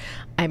picture.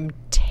 I'm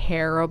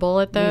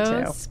terrible at those.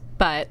 Me too.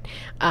 But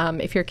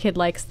if your kid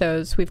likes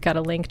those, we've got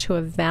a link to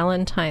a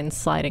Valentine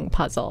sliding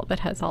puzzle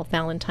that has all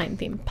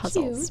Valentine-themed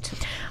puzzles.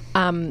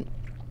 Cute.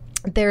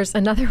 There's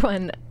another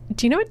one.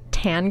 Do you know what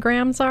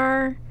tangrams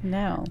are?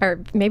 No. Or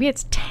maybe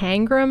it's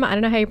tangram. I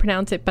don't know how you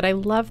pronounce it, but I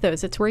love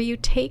those. It's where you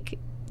take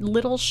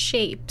little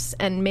shapes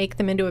and make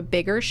them into a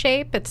bigger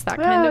shape. It's that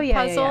kind of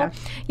puzzle.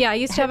 Yeah, I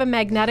used to have a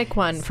magnetic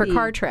one for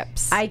car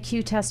trips.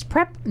 IQ test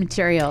prep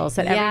materials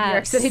that every New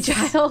York City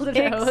child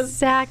knows.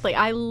 Exactly.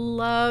 I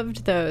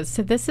loved those.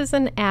 So this is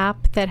an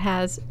app that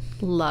has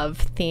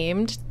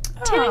love-themed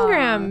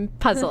tangram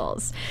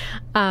puzzles.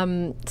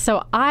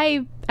 So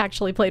I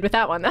actually played with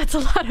that one. That's a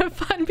lot of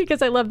fun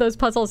because I love those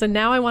puzzles, and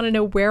now I want to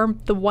know where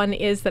the one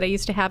is that I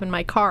used to have in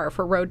my car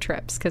for road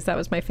trips because that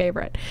was my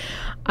favorite.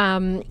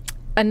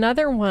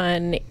 Another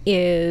one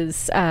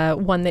is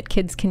one that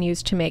kids can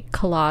use to make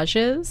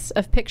collages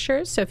of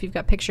pictures. So if you've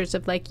got pictures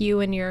of like you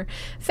and your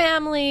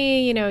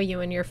family, you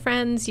and your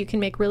friends, you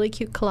can make really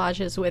cute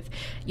collages with,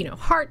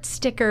 heart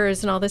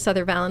stickers and all this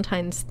other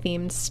Valentine's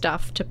themed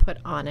stuff to put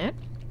on it.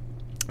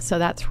 So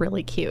that's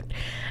really cute.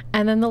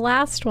 And then the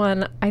last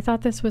one, I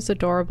thought this was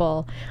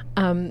adorable.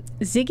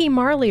 Ziggy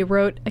Marley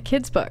wrote a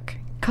kid's book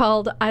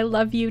called I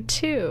Love You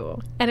Too.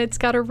 And it's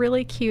got a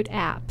really cute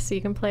app, so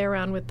you can play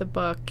around with the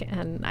book.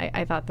 And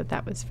I thought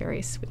that was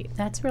very sweet.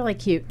 That's really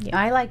cute. Yeah.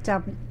 I liked,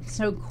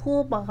 so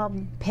Cool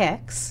Mom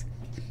Picks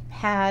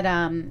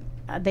had,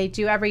 they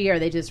do every year,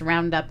 they just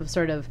round up of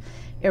sort of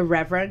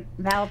irreverent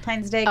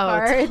Valentine's Day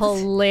cards. Oh, it's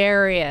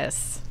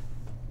hilarious.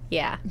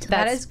 Yeah.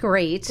 That is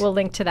great. We'll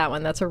link to that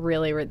one. That's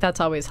that's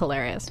always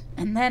hilarious.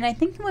 And then I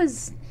think it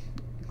was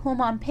Cool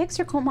Mom Picks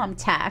or Cool Mom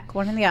Tech,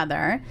 one or the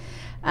other,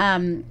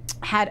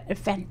 had a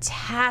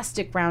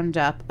fantastic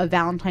roundup of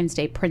Valentine's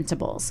Day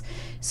printables.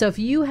 So if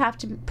you have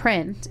to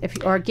print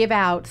or give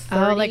out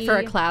 30... like for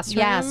a classroom?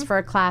 Yes, for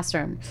a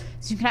classroom.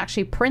 So you can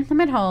actually print them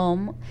at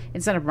home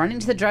instead of running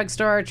to the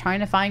drugstore,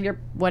 trying to find your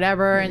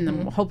whatever, and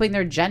then hoping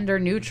they're gender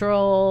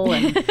neutral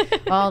and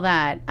all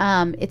that.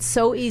 It's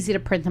so easy to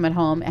print them at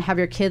home and have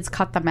your kids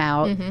cut them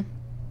out.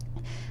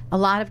 A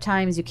lot of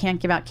times you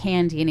can't give out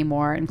candy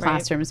anymore in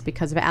classrooms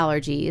because of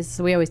allergies.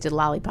 So we always did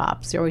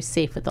lollipops. You're always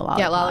safe with the lollipops.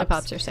 Yeah,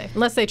 lollipops are safe.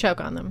 Unless they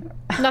choke on them.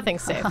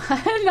 Nothing's safe.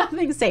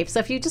 Nothing's safe. So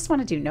if you just want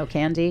to do no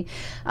candy.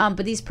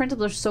 But these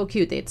printables are so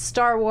cute. They had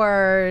Star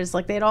Wars.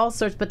 Like they had all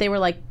sorts. But they were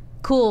like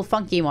cool,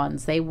 funky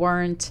ones. They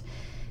weren't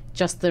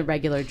just the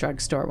regular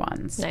drugstore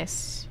ones.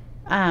 Nice.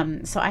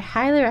 So I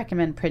highly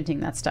recommend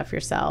printing that stuff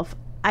yourself.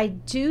 I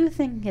do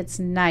think it's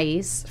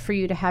nice for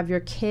you to have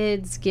your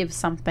kids give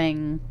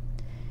something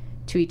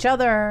to each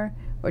other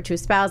or to a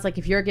spouse. Like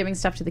if you're giving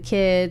stuff to the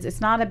kids,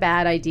 it's not a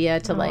bad idea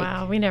to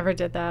wow, we never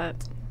did that.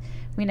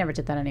 We never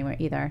did that anywhere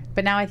either.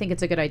 But now I think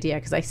it's a good idea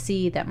because I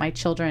see that my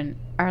children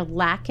are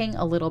lacking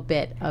a little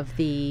bit of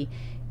the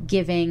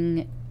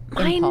giving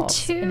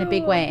impulse in a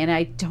big way. And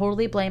I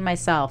totally blame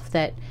myself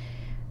that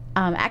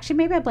actually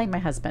maybe I blame my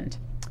husband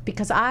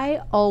because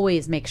I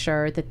always make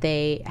sure that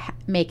they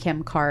make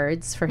him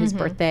cards for his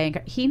birthday.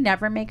 He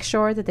never makes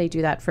sure that they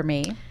do that for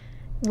me.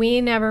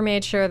 We never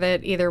made sure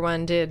that either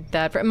one did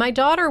that. My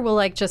daughter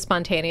will just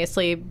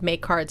spontaneously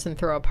make cards and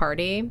throw a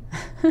party,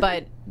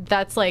 but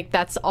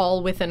that's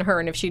all within her.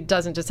 And if she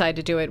doesn't decide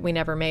to do it, we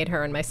never made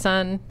her. And my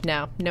son,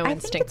 no instinct to do that.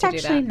 I think it's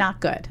actually not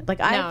good. Like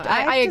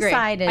I agree.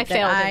 Decided I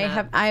failed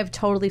that I have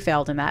totally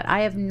failed in that.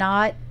 I have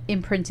not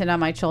imprinted on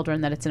my children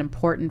that it's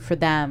important for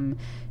them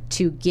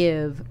to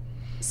give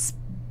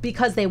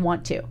because they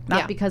want to,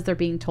 not because they're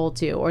being told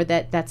to, or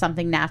that that's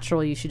something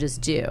natural you should just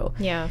do.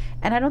 Yeah.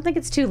 And I don't think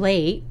it's too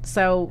late.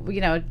 So,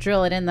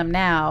 drill it in them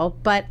now.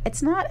 But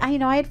it's not, I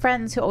had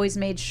friends who always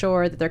made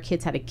sure that their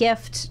kids had a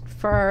gift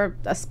for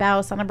a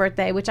spouse on a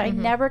birthday, which I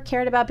never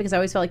cared about because I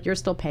always felt like you're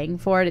still paying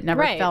for it. It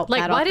never felt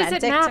that why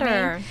authentic does it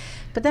matter? to me.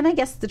 But then I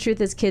guess the truth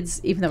is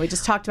kids, even though we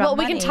just talked about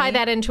money, we can tie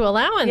that into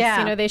allowance.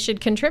 Yeah. They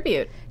should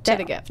contribute to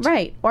the gift.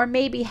 Right. Or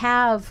maybe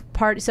have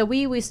part. So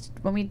when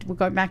we were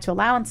going back to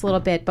allowance a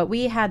little bit, but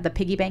we had the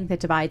piggy bank that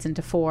divides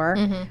into 4,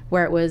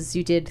 where it was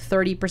you did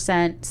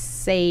 30%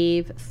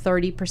 save,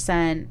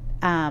 30%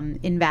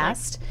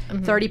 invest,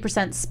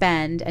 30%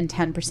 spend, and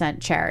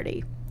 10%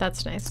 charity.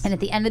 That's nice. And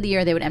at the end of the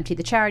year, they would empty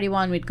the charity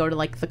one. We'd go to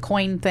the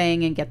coin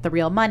thing and get the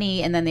real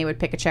money, and then they would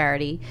pick a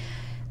charity.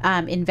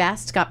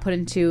 Invest got put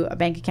into a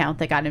bank account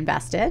that got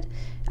invested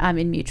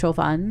in mutual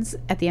funds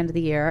at the end of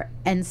the year.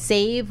 And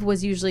save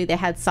was usually they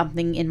had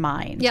something in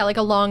mind. Yeah, like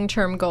a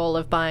long-term goal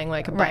of buying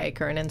a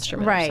bike or an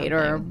instrument. Right,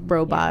 or a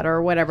robot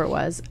or whatever it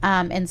was.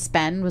 And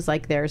spend was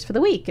theirs for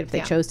the week. If they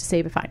chose to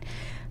save it, fine.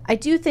 I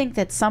do think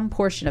that some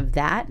portion of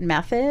that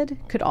method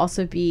could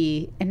also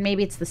be, and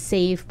maybe it's the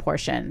save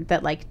portion,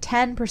 that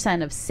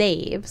 10% of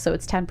save, so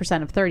it's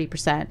 10% of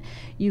 30%,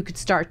 you could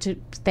start to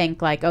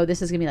think oh,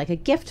 this is going to be a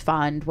gift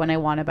fund when I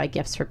want to buy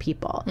gifts for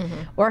people.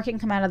 Or it can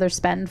come out of their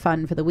spend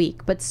fund for the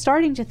week. But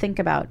starting to think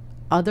about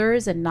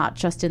others and not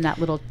just in that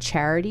little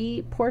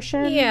charity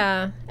portion.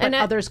 Yeah. But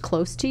others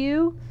close to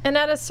you. And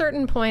at a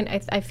certain point,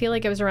 I feel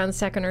like it was around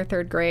 2nd or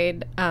 3rd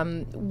grade,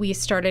 we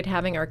started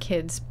having our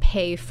kids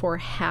pay for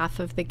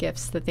half of the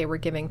gifts that they were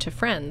giving to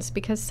friends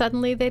because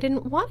suddenly they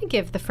didn't want to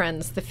give the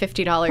friends the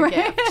 $50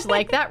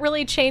 gift. That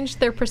really changed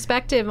their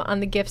perspective on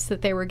the gifts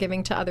that they were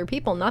giving to other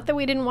people. Not that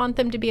we didn't want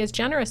them to be as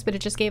generous, but it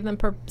just gave them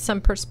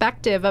some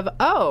perspective of,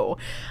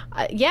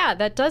 yeah,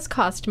 that does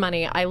cost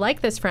money. I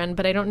like this friend,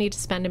 but I don't need to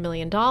spend $1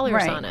 million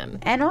on him.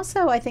 And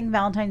also, I think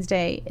Valentine's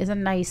Day is a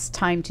nice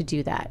time to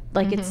do that.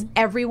 It's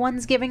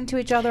everyone's giving to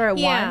each other at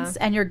once,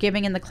 and you're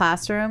giving in the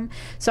classroom.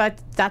 So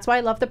that's why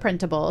I love the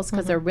printables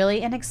because they're really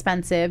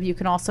inexpensive. You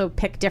can also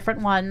pick different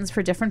ones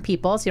for different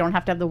people, so you don't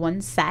have to have the one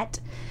set.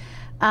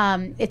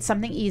 It's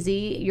something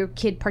easy. Your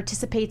kid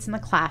participates in the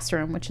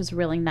classroom, which is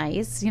really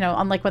nice.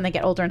 Unlike when they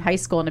get older in high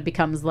school and it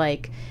becomes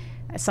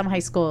some high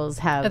schools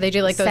have they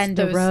do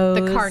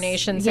the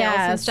carnation sales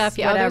and stuff.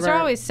 Yeah, those are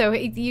always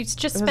you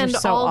just spend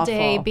all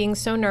day being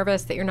so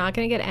nervous that you're not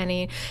going to get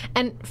any.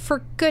 And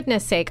for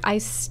goodness sake, I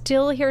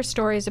still hear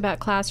stories about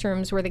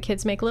classrooms where the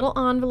kids make little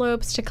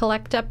envelopes to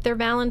collect up their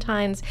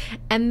Valentines,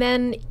 and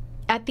then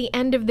at the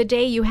end of the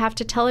day, you have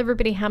to tell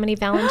everybody how many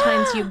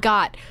Valentines you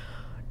got.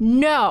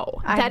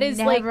 No, that is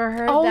never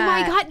heard oh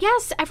that. My God,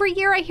 yes. Every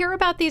year I hear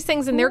about these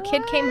things, and their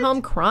kid came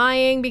home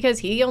crying because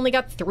he only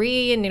got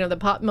 3, and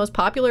the most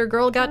popular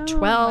girl got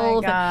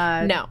 12. My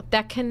God. No,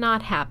 that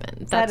cannot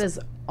happen. That is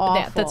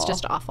awful. That's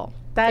just awful.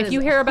 If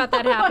you hear about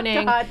that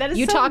happening, that is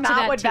you so talk not to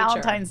that what teacher.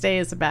 Valentine's Day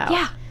is about.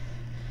 Yeah.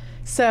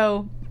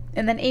 So,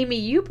 and then Amy,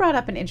 you brought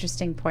up an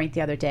interesting point the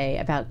other day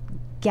about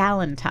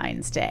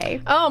Galentine's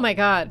Day. Oh my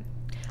God.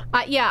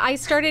 I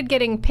started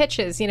getting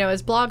pitches.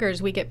 As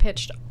bloggers, we get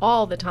pitched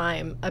all the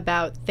time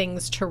about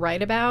things to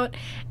write about.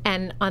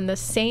 And on the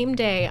same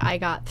day, I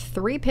got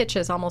 3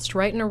 pitches almost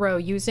right in a row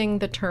using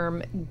the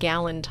term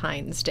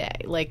Galentine's Day,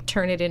 like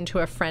turn it into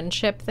a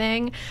friendship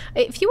thing.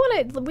 If you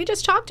want to, we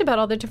just talked about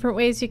all the different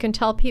ways you can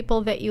tell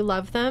people that you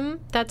love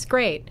them. That's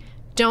great.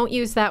 Don't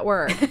use that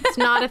word. It's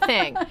not a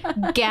thing.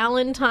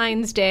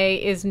 Galentine's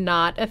Day is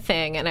not a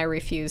thing, and I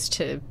refuse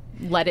to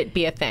let it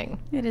be a thing.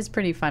 It is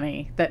pretty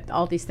funny that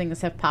all these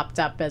things have popped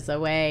up as a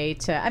way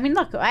to, I mean,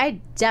 look,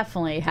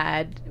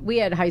 we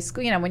had high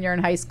school, when you're in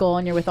high school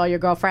and you're with all your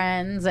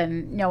girlfriends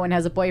and no one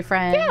has a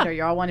boyfriend, or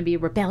you all want to be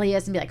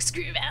rebellious and be like,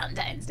 screw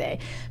Valentine's Day.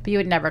 But you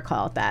would never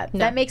call it that. No.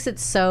 That makes it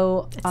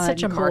so uncool.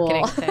 Such a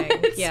marketing thing.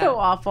 It's so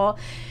awful.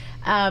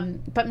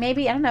 But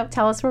maybe, I don't know,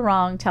 tell us we're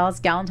wrong. Tell us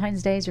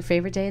Galentine's Day is your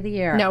favorite day of the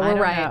year. No,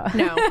 we're right.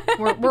 No,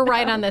 we're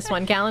right on this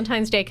one.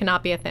 Galentine's Day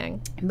cannot be a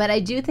thing. But I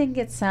do think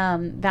it's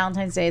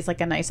Valentine's Day is like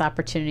a nice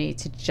opportunity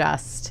to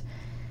just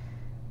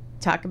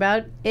talk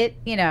about it,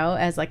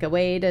 as like a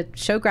way to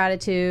show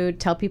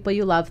gratitude, tell people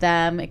you love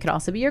them. It could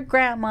also be your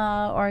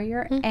grandma or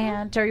your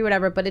aunt or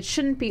whatever, but it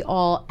shouldn't be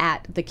all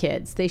at the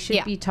kids. They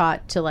should be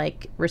taught to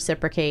like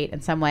reciprocate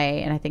in some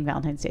way, and I think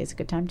Valentine's Day is a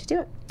good time to do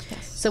it.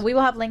 Yes. So we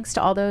will have links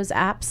to all those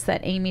apps that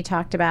Amy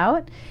talked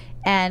about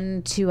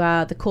and to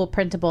the cool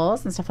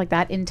printables and stuff like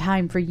that in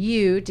time for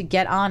you to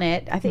get on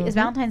it. I think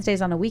Valentine's Day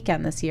is on a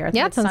weekend this year. I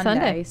think it's on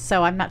Sunday.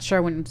 So I'm not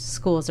sure when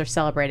schools are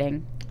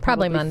celebrating.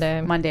 Probably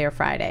Monday or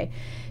Friday.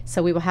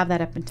 So we will have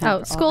that up in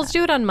time. Oh, schools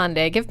do it on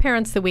Monday. Give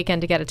parents the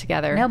weekend to get it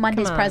together. No,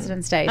 Monday's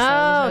President's Day.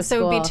 So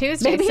it would be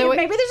Tuesday. Maybe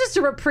there's just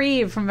a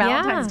reprieve from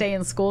Valentine's Day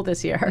in school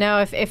this year. No,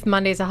 if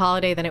Monday's a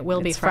holiday, then it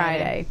will be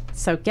Friday.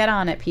 So get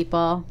on it,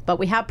 people. But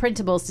we have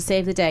printables to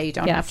save the day. You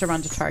don't have to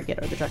run to Target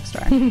or the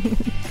drugstore.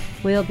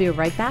 We'll be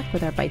right back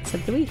with our Bites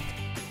of the Week.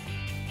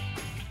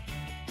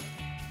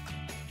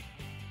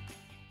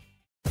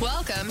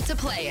 Welcome to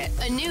Play It,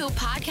 a new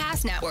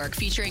podcast network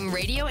featuring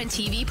radio and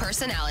TV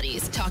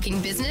personalities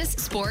talking business,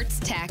 sports,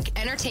 tech,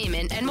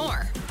 entertainment, and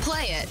more.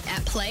 Play it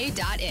at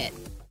play.it.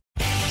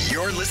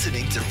 You're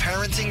listening to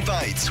Parenting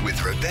Bites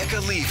with Rebecca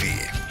Levy.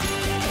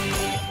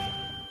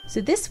 So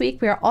this week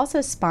we are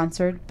also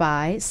sponsored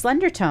by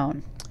Slender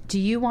Tone. Do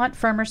you want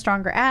firmer,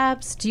 stronger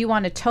abs? Do you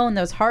want to tone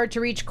those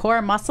hard-to-reach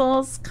core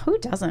muscles? Who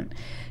doesn't?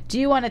 Do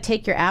you want to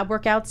take your ab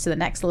workouts to the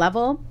next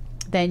level?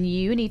 Then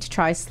you need to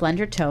try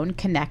Slender Tone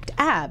Connect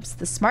Abs,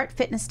 the smart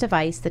fitness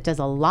device that does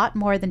a lot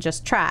more than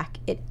just track.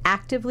 It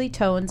actively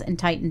tones and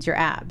tightens your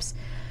abs.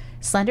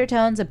 Slender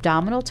Tone's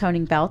abdominal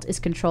toning belt is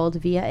controlled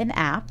via an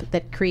app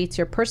that creates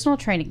your personal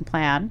training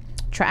plan,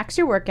 tracks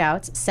your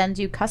workouts, sends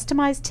you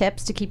customized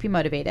tips to keep you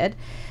motivated.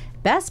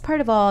 Best part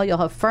of all, you'll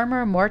have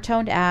firmer, more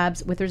toned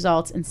abs with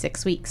results in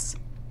 6 weeks.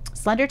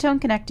 Slender Tone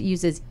Connect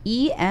uses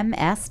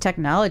EMS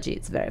technology,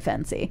 it's very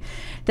fancy,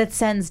 that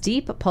sends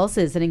deep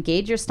pulses that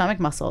engage your stomach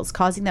muscles,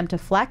 causing them to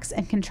flex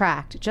and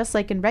contract, just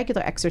like in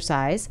regular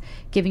exercise,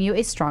 giving you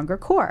a stronger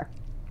core.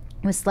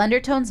 With Slender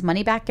Tone's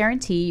money-back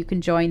guarantee, you can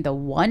join the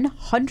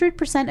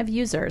 100% of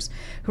users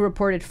who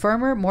reported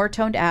firmer, more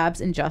toned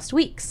abs in just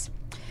weeks.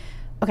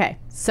 Okay,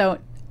 so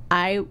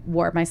I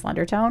wore my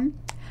Slender Tone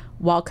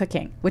while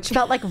cooking, which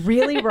felt like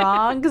really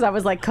wrong because I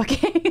was like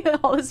cooking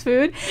all this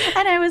food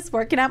and I was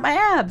working out my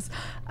abs.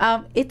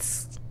 I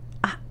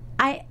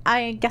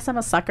guess I'm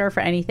a sucker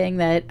for anything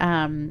that,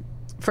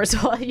 first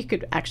of all, you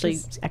could actually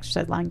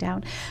exercise lying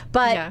down,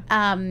 but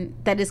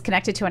that is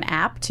connected to an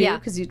app too,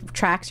 because it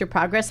tracks your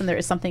progress, and there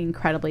is something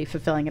incredibly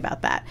fulfilling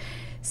about that.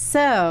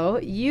 So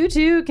you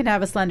too can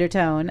have a Slender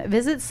Tone.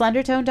 Visit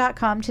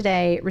slendertone.com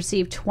today.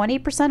 Receive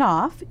 20%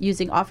 off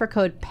using offer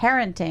code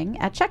PARENTING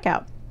at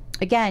checkout.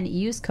 Again,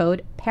 use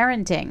code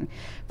PARENTING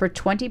for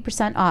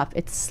 20% off.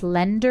 It's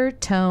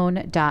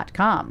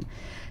slendertone.com.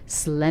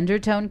 Slender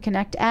Tone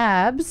Connect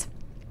Abs.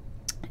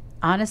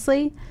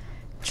 Honestly,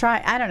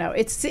 I don't know.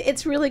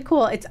 It's really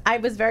cool. I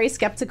was very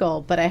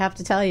skeptical, but I have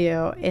to tell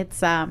you,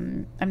 it's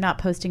I'm not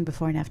posting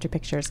before and after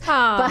pictures.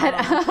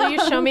 But will you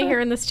show me here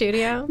in the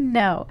studio?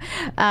 No.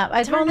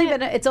 It's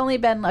only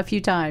been a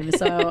few times,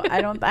 so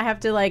I have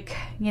to I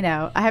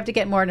have to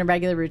get more in a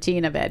regular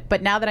routine of it.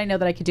 But now that I know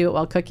that I could do it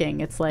while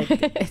cooking, it's like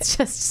it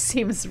just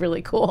seems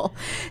really cool.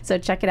 So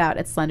check it out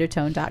at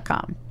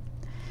slendertone.com.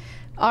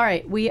 All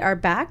right, we are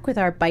back with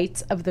our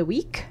Bites of the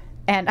Week.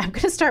 And I'm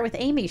going to start with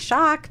Amy.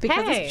 Shock,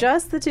 because it's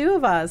just the two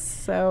of us.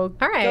 So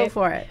all right, go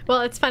for it.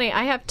 Well, it's funny.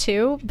 I have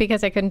two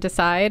because I couldn't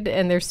decide,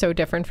 and they're so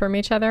different from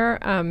each other.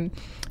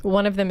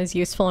 One of them is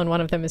useful, and one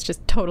of them is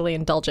just totally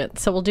indulgent.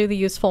 So we'll do the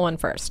useful one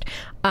first.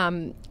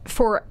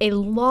 For a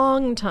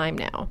long time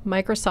now,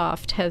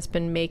 Microsoft has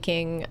been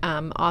making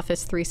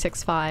Office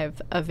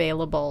 365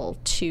 available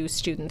to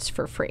students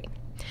for free.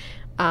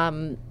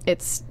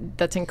 That's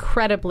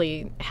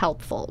incredibly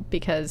helpful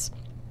because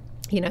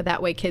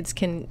that way kids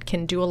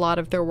can do a lot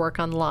of their work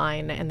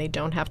online and they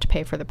don't have to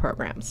pay for the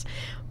programs.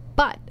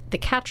 But the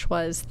catch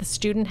was the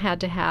student had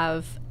to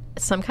have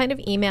some kind of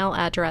email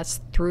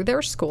address through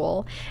their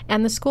school,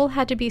 and the school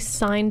had to be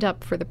signed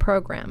up for the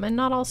program. And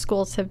not all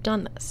schools have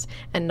done this,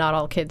 and not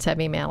all kids have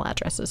email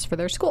addresses for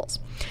their schools.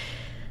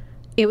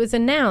 It was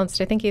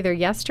announced, I think either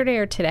yesterday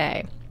or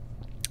today,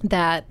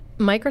 that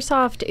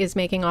Microsoft is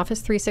making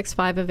Office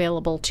 365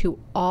 available to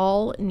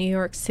all New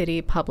York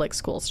City public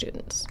school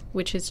students,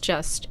 which is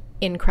just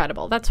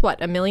incredible. That's what,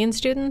 1 million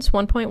students?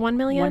 1.1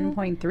 million?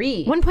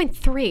 1.3.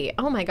 1.3.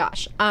 Oh my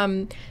gosh.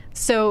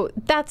 So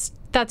that's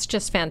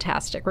just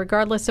fantastic.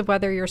 Regardless of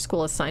whether your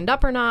school is signed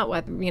up or not,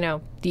 whether,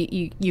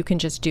 you can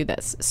just do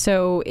this.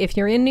 So if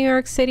you're in New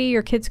York City,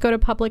 your kids go to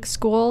public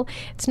school,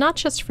 it's not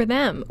just for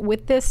them.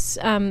 With this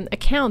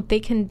account,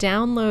 they can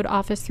download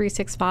Office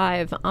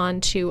 365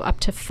 onto up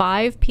to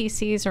 5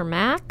 PCs or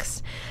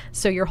Macs.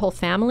 So your whole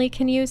family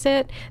can use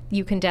it.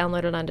 You can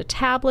download it onto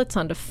tablets,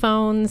 onto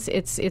phones.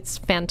 It's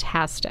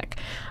fantastic.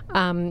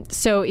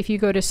 So if you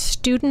go to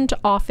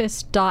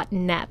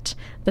studentoffice.net,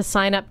 the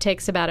sign up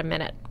takes about a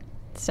minute.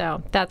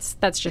 So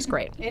that's just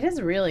great. It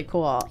is really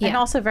cool. Yeah. And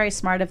also very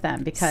smart of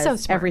them because So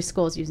smart. every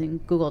school is using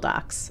Google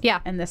Docs. Yeah.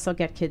 And this will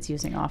get kids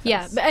using Office.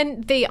 Yeah,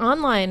 and the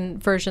online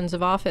versions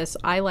of Office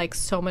I like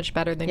so much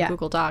better than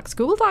Google Docs.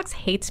 Google Docs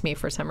hates me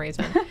for some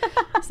reason.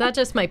 So that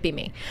just might be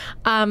me.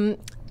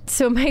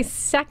 So my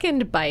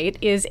second bite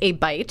is a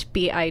bite,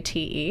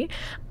 B-I-T-E.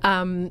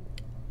 On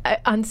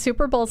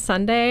Super Bowl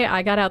Sunday,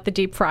 I got out the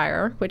deep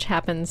fryer, which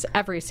happens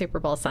every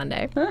Super Bowl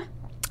Sunday.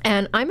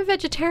 And I'm a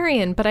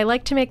vegetarian, but I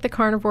like to make the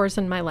carnivores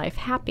in my life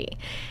happy.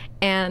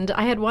 And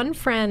I had one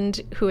friend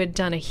who had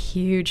done a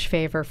huge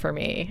favor for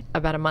me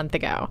about a month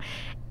ago.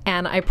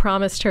 And I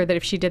promised her that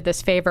if she did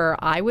this favor,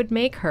 I would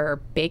make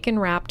her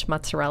bacon-wrapped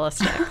mozzarella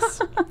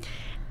sticks.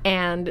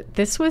 And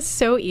this was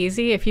so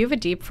easy. If you have a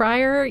deep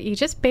fryer, you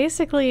just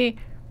basically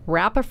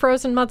wrap a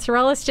frozen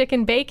mozzarella stick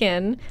in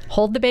bacon,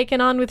 hold the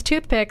bacon on with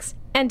toothpicks,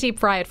 and deep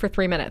fry it for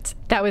 3 minutes.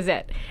 That was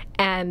it.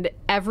 And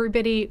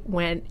everybody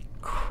went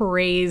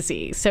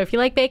crazy. So if you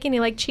like bacon,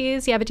 you like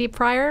cheese, you have a deep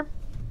fryer,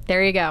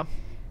 there you go.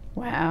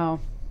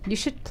 Wow. You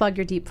should plug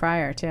your deep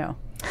fryer too.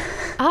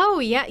 Oh,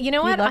 yeah. You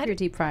know what? I love your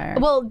deep fryer.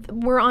 Well,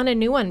 we're on a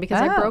new one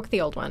because I broke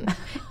the old one.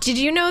 Did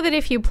you know that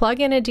if you plug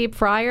in a deep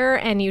fryer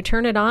and you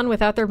turn it on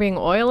without there being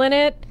oil in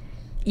it,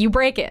 you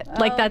break it?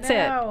 Like, that's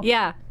no. it.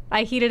 Yeah.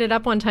 I heated it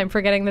up one time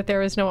forgetting that there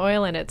was no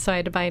oil in it, so I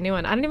had to buy a new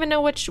one. I don't even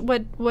know what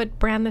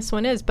brand this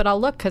one is, but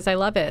I'll look because I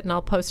love it, and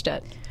I'll post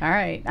it. All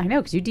right. I know,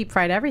 because you deep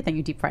fried everything.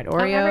 You deep fried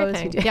Oreos.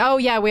 Everything. Oh,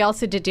 yeah. We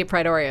also did deep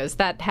fried Oreos.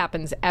 That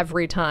happens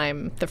every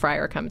time the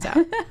fryer comes out.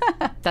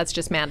 That's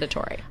just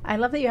mandatory. I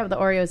love that you have the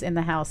Oreos in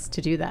the house to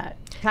do that.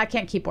 I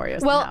can't keep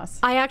Oreos in the house.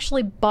 Well, I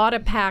actually bought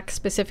a pack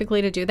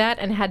specifically to do that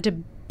and had to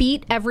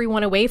beat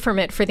everyone away from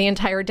it for the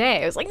entire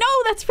day. I was like, no,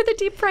 that's for the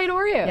deep fried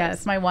Oreos. Yeah,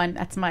 that's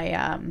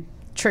my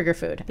trigger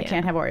food. I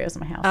can't have Oreos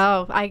in my house.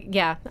 Oh,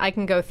 I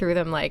can go through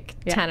them like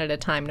 10 at a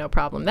time, no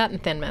problem. That and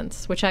Thin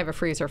Mints, which I have a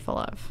freezer full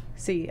of.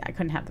 See, I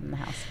couldn't have them in the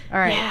house. All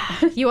right.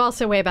 Yeah. You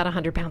also weigh about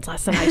 100 pounds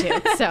less than I do.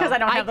 So because I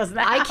don't have those in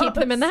the house. I keep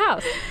them in the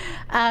house.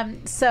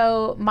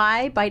 So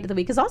my bite of the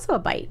week is also a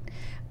bite.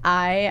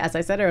 As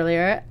I said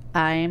earlier,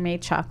 I'm a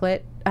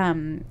chocolate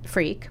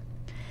freak.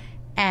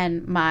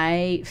 And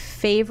my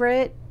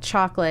favorite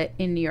chocolate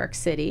in New York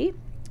City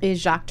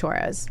is Jacques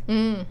Torres.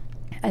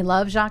 I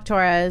love Jacques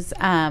Torres,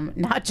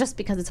 not just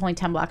because it's only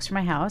 10 blocks from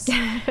my house,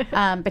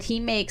 but he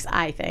makes,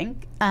 I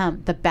think,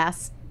 the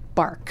best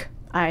bark.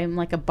 I'm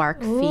like a bark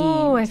fiend.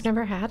 Oh, I've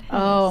never had it.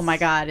 Oh my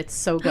God, it's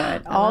so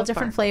good. All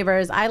different bark.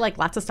 flavors. I like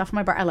lots of stuff in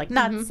my bark. I like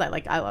nuts. I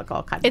like all kinds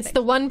of things. It's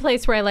the one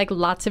place where I like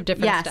lots of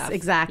different stuff. Yes,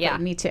 exactly. Yeah.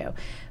 Me too.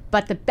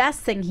 But the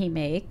best thing he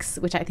makes,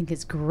 which I think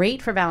is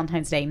great for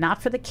Valentine's Day,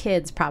 not for the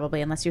kids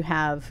probably, unless you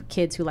have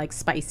kids who like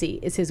spicy,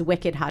 is his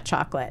Wicked Hot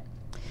Chocolate.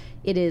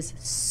 It is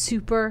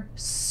super,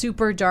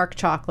 super dark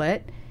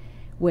chocolate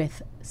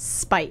with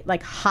spice,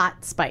 like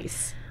hot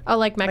spice. Oh,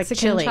 like Mexican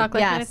chili.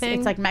 chocolate yes, kind of thing?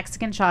 It's like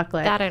Mexican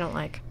chocolate. That I don't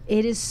like.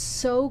 It is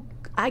so,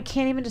 I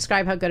can't even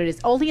describe how good it is.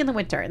 Only in the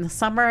winter. In the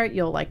summer,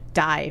 you'll like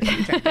die if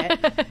you drink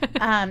it.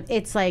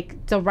 It's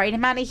like the right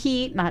amount of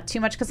heat, not too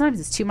much, because sometimes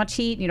it's too much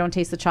heat and you don't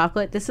taste the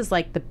chocolate. This is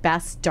like the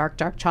best dark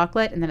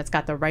chocolate, and then it's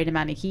got the right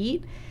amount of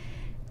heat.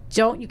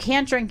 You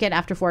can't drink it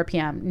after 4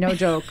 p.m. No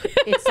joke.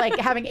 It's like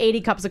having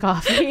 80 cups of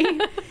coffee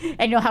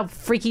and you'll have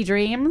freaky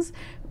dreams.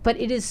 But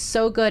it is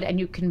so good, and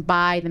you can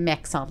buy the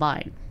mix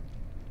online.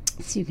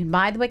 So you can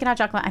buy the Wicked Hot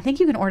Chocolate. I think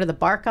you can order the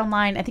bark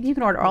online. I think you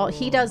can order all.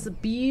 He does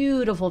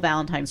beautiful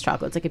Valentine's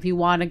chocolates. Like if you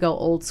want to go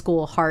old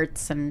school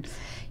hearts, and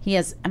he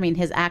has,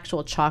 his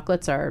actual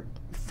chocolates are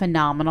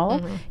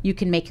phenomenal. You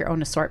can make your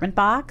own assortment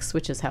box,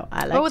 which is how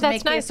I like to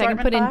make the assortment box. Oh, that's nice. I can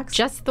put in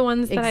just the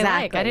ones that I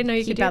like. I didn't know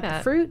you could do that.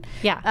 The fruit.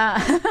 Yeah.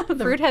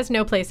 Fruit has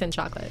no place in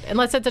chocolate,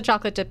 unless it's a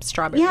chocolate dipped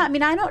strawberry. Yeah,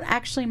 I don't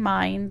actually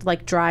mind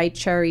like dried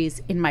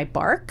cherries in my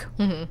bark.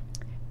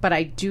 but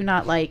I do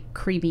not like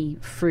creamy,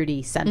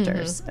 fruity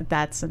centers.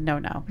 That's a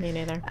no-no. Me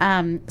neither.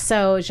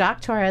 So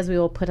Jacques Torres, we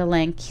will put a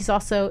link. He's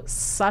also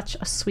such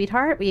a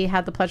sweetheart. We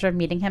had the pleasure of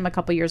meeting him a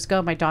couple years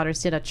ago. My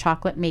daughters did a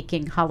chocolate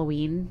making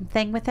Halloween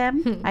thing with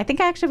him. I think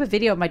I actually have a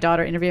video of my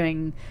daughter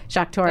interviewing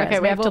Jacques Torres. Okay,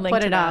 we have to link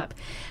put to it that.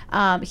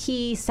 up.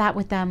 He sat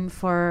with them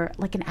for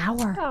like an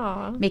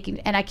hour making,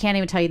 and I can't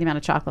even tell you the amount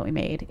of chocolate we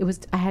made. It was,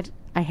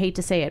 I hate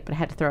to say it, but I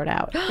had to throw it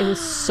out. It was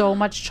so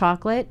much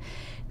chocolate.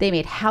 They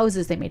made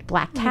houses. They made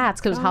black cats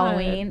because it was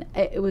Halloween.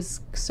 It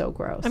was so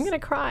gross. I'm going to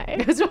cry.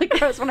 It was really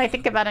gross when I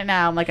think about it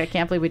now. I'm like, I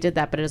can't believe we did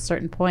that. But at a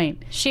certain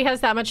point, She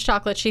has that much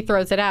chocolate, she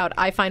throws it out.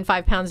 I find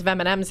 5 pounds of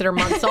M&Ms that are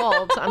months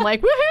old. I'm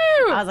like,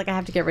 woohoo! I was like, I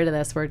have to get rid of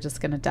this. We're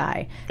just going to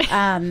die.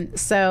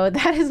 So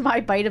that is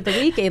my bite of the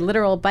week, a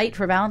literal bite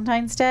for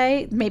Valentine's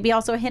Day. Maybe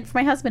also a hint for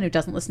my husband who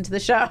doesn't listen to the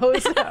show.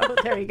 So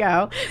there you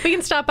go. We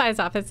can stop by his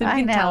office and I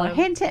you can tell know. him.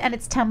 Hint, and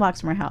it's 10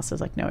 blocks from our house. So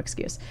it's like no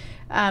excuse.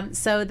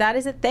 So that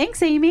is it.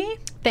 Thanks, Amy.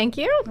 Thank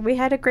you. We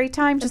had a great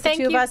time, just Thank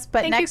the two of you. us.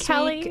 But Thank you, next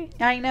Kelly. week,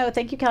 I know.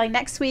 Thank you, Kelly.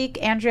 Next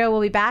week, Andrea will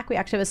be back. We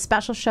actually have a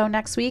special show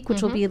next week,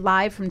 which will be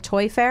live from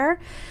Toy Fair.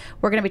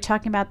 We're going to be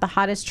talking about the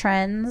hottest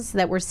trends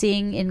that we're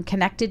seeing in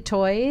connected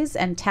toys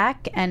and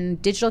tech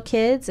and digital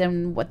kids,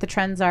 and what the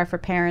trends are for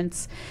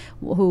parents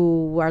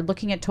who are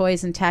looking at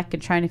toys and tech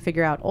and trying to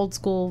figure out old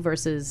school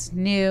versus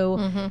new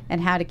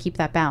and how to keep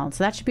that balance.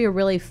 So that should be a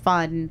really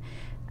fun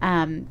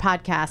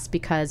podcast,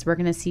 because we're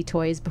going to see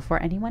toys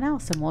before anyone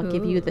else, and we'll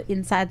give you the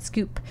inside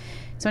scoop.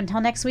 So until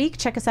next week,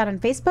 check us out on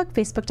Facebook,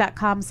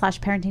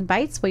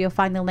 facebook.com/parentingbites, where you'll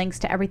find the links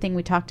to everything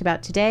we talked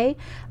about today,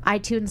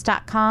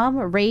 itunes.com,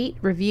 rate,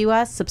 review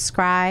us,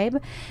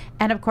 subscribe,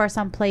 and of course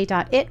on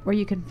play.it, where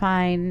you can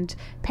find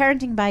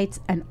Parenting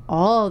Bites and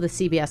all the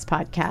CBS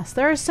podcasts.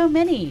 There are so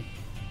many.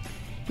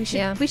 We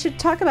should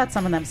talk about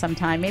some of them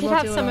sometime. Maybe We'll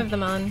have some of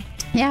them on.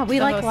 Yeah, we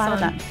like a hosts lot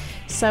of on. them.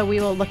 So we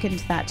will look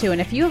into that too. And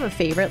if you have a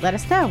favorite, let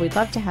us know. We'd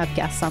love to have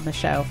guests on the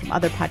show from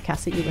other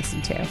podcasts that you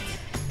listen to.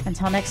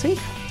 Until next week,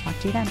 talk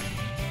to you then.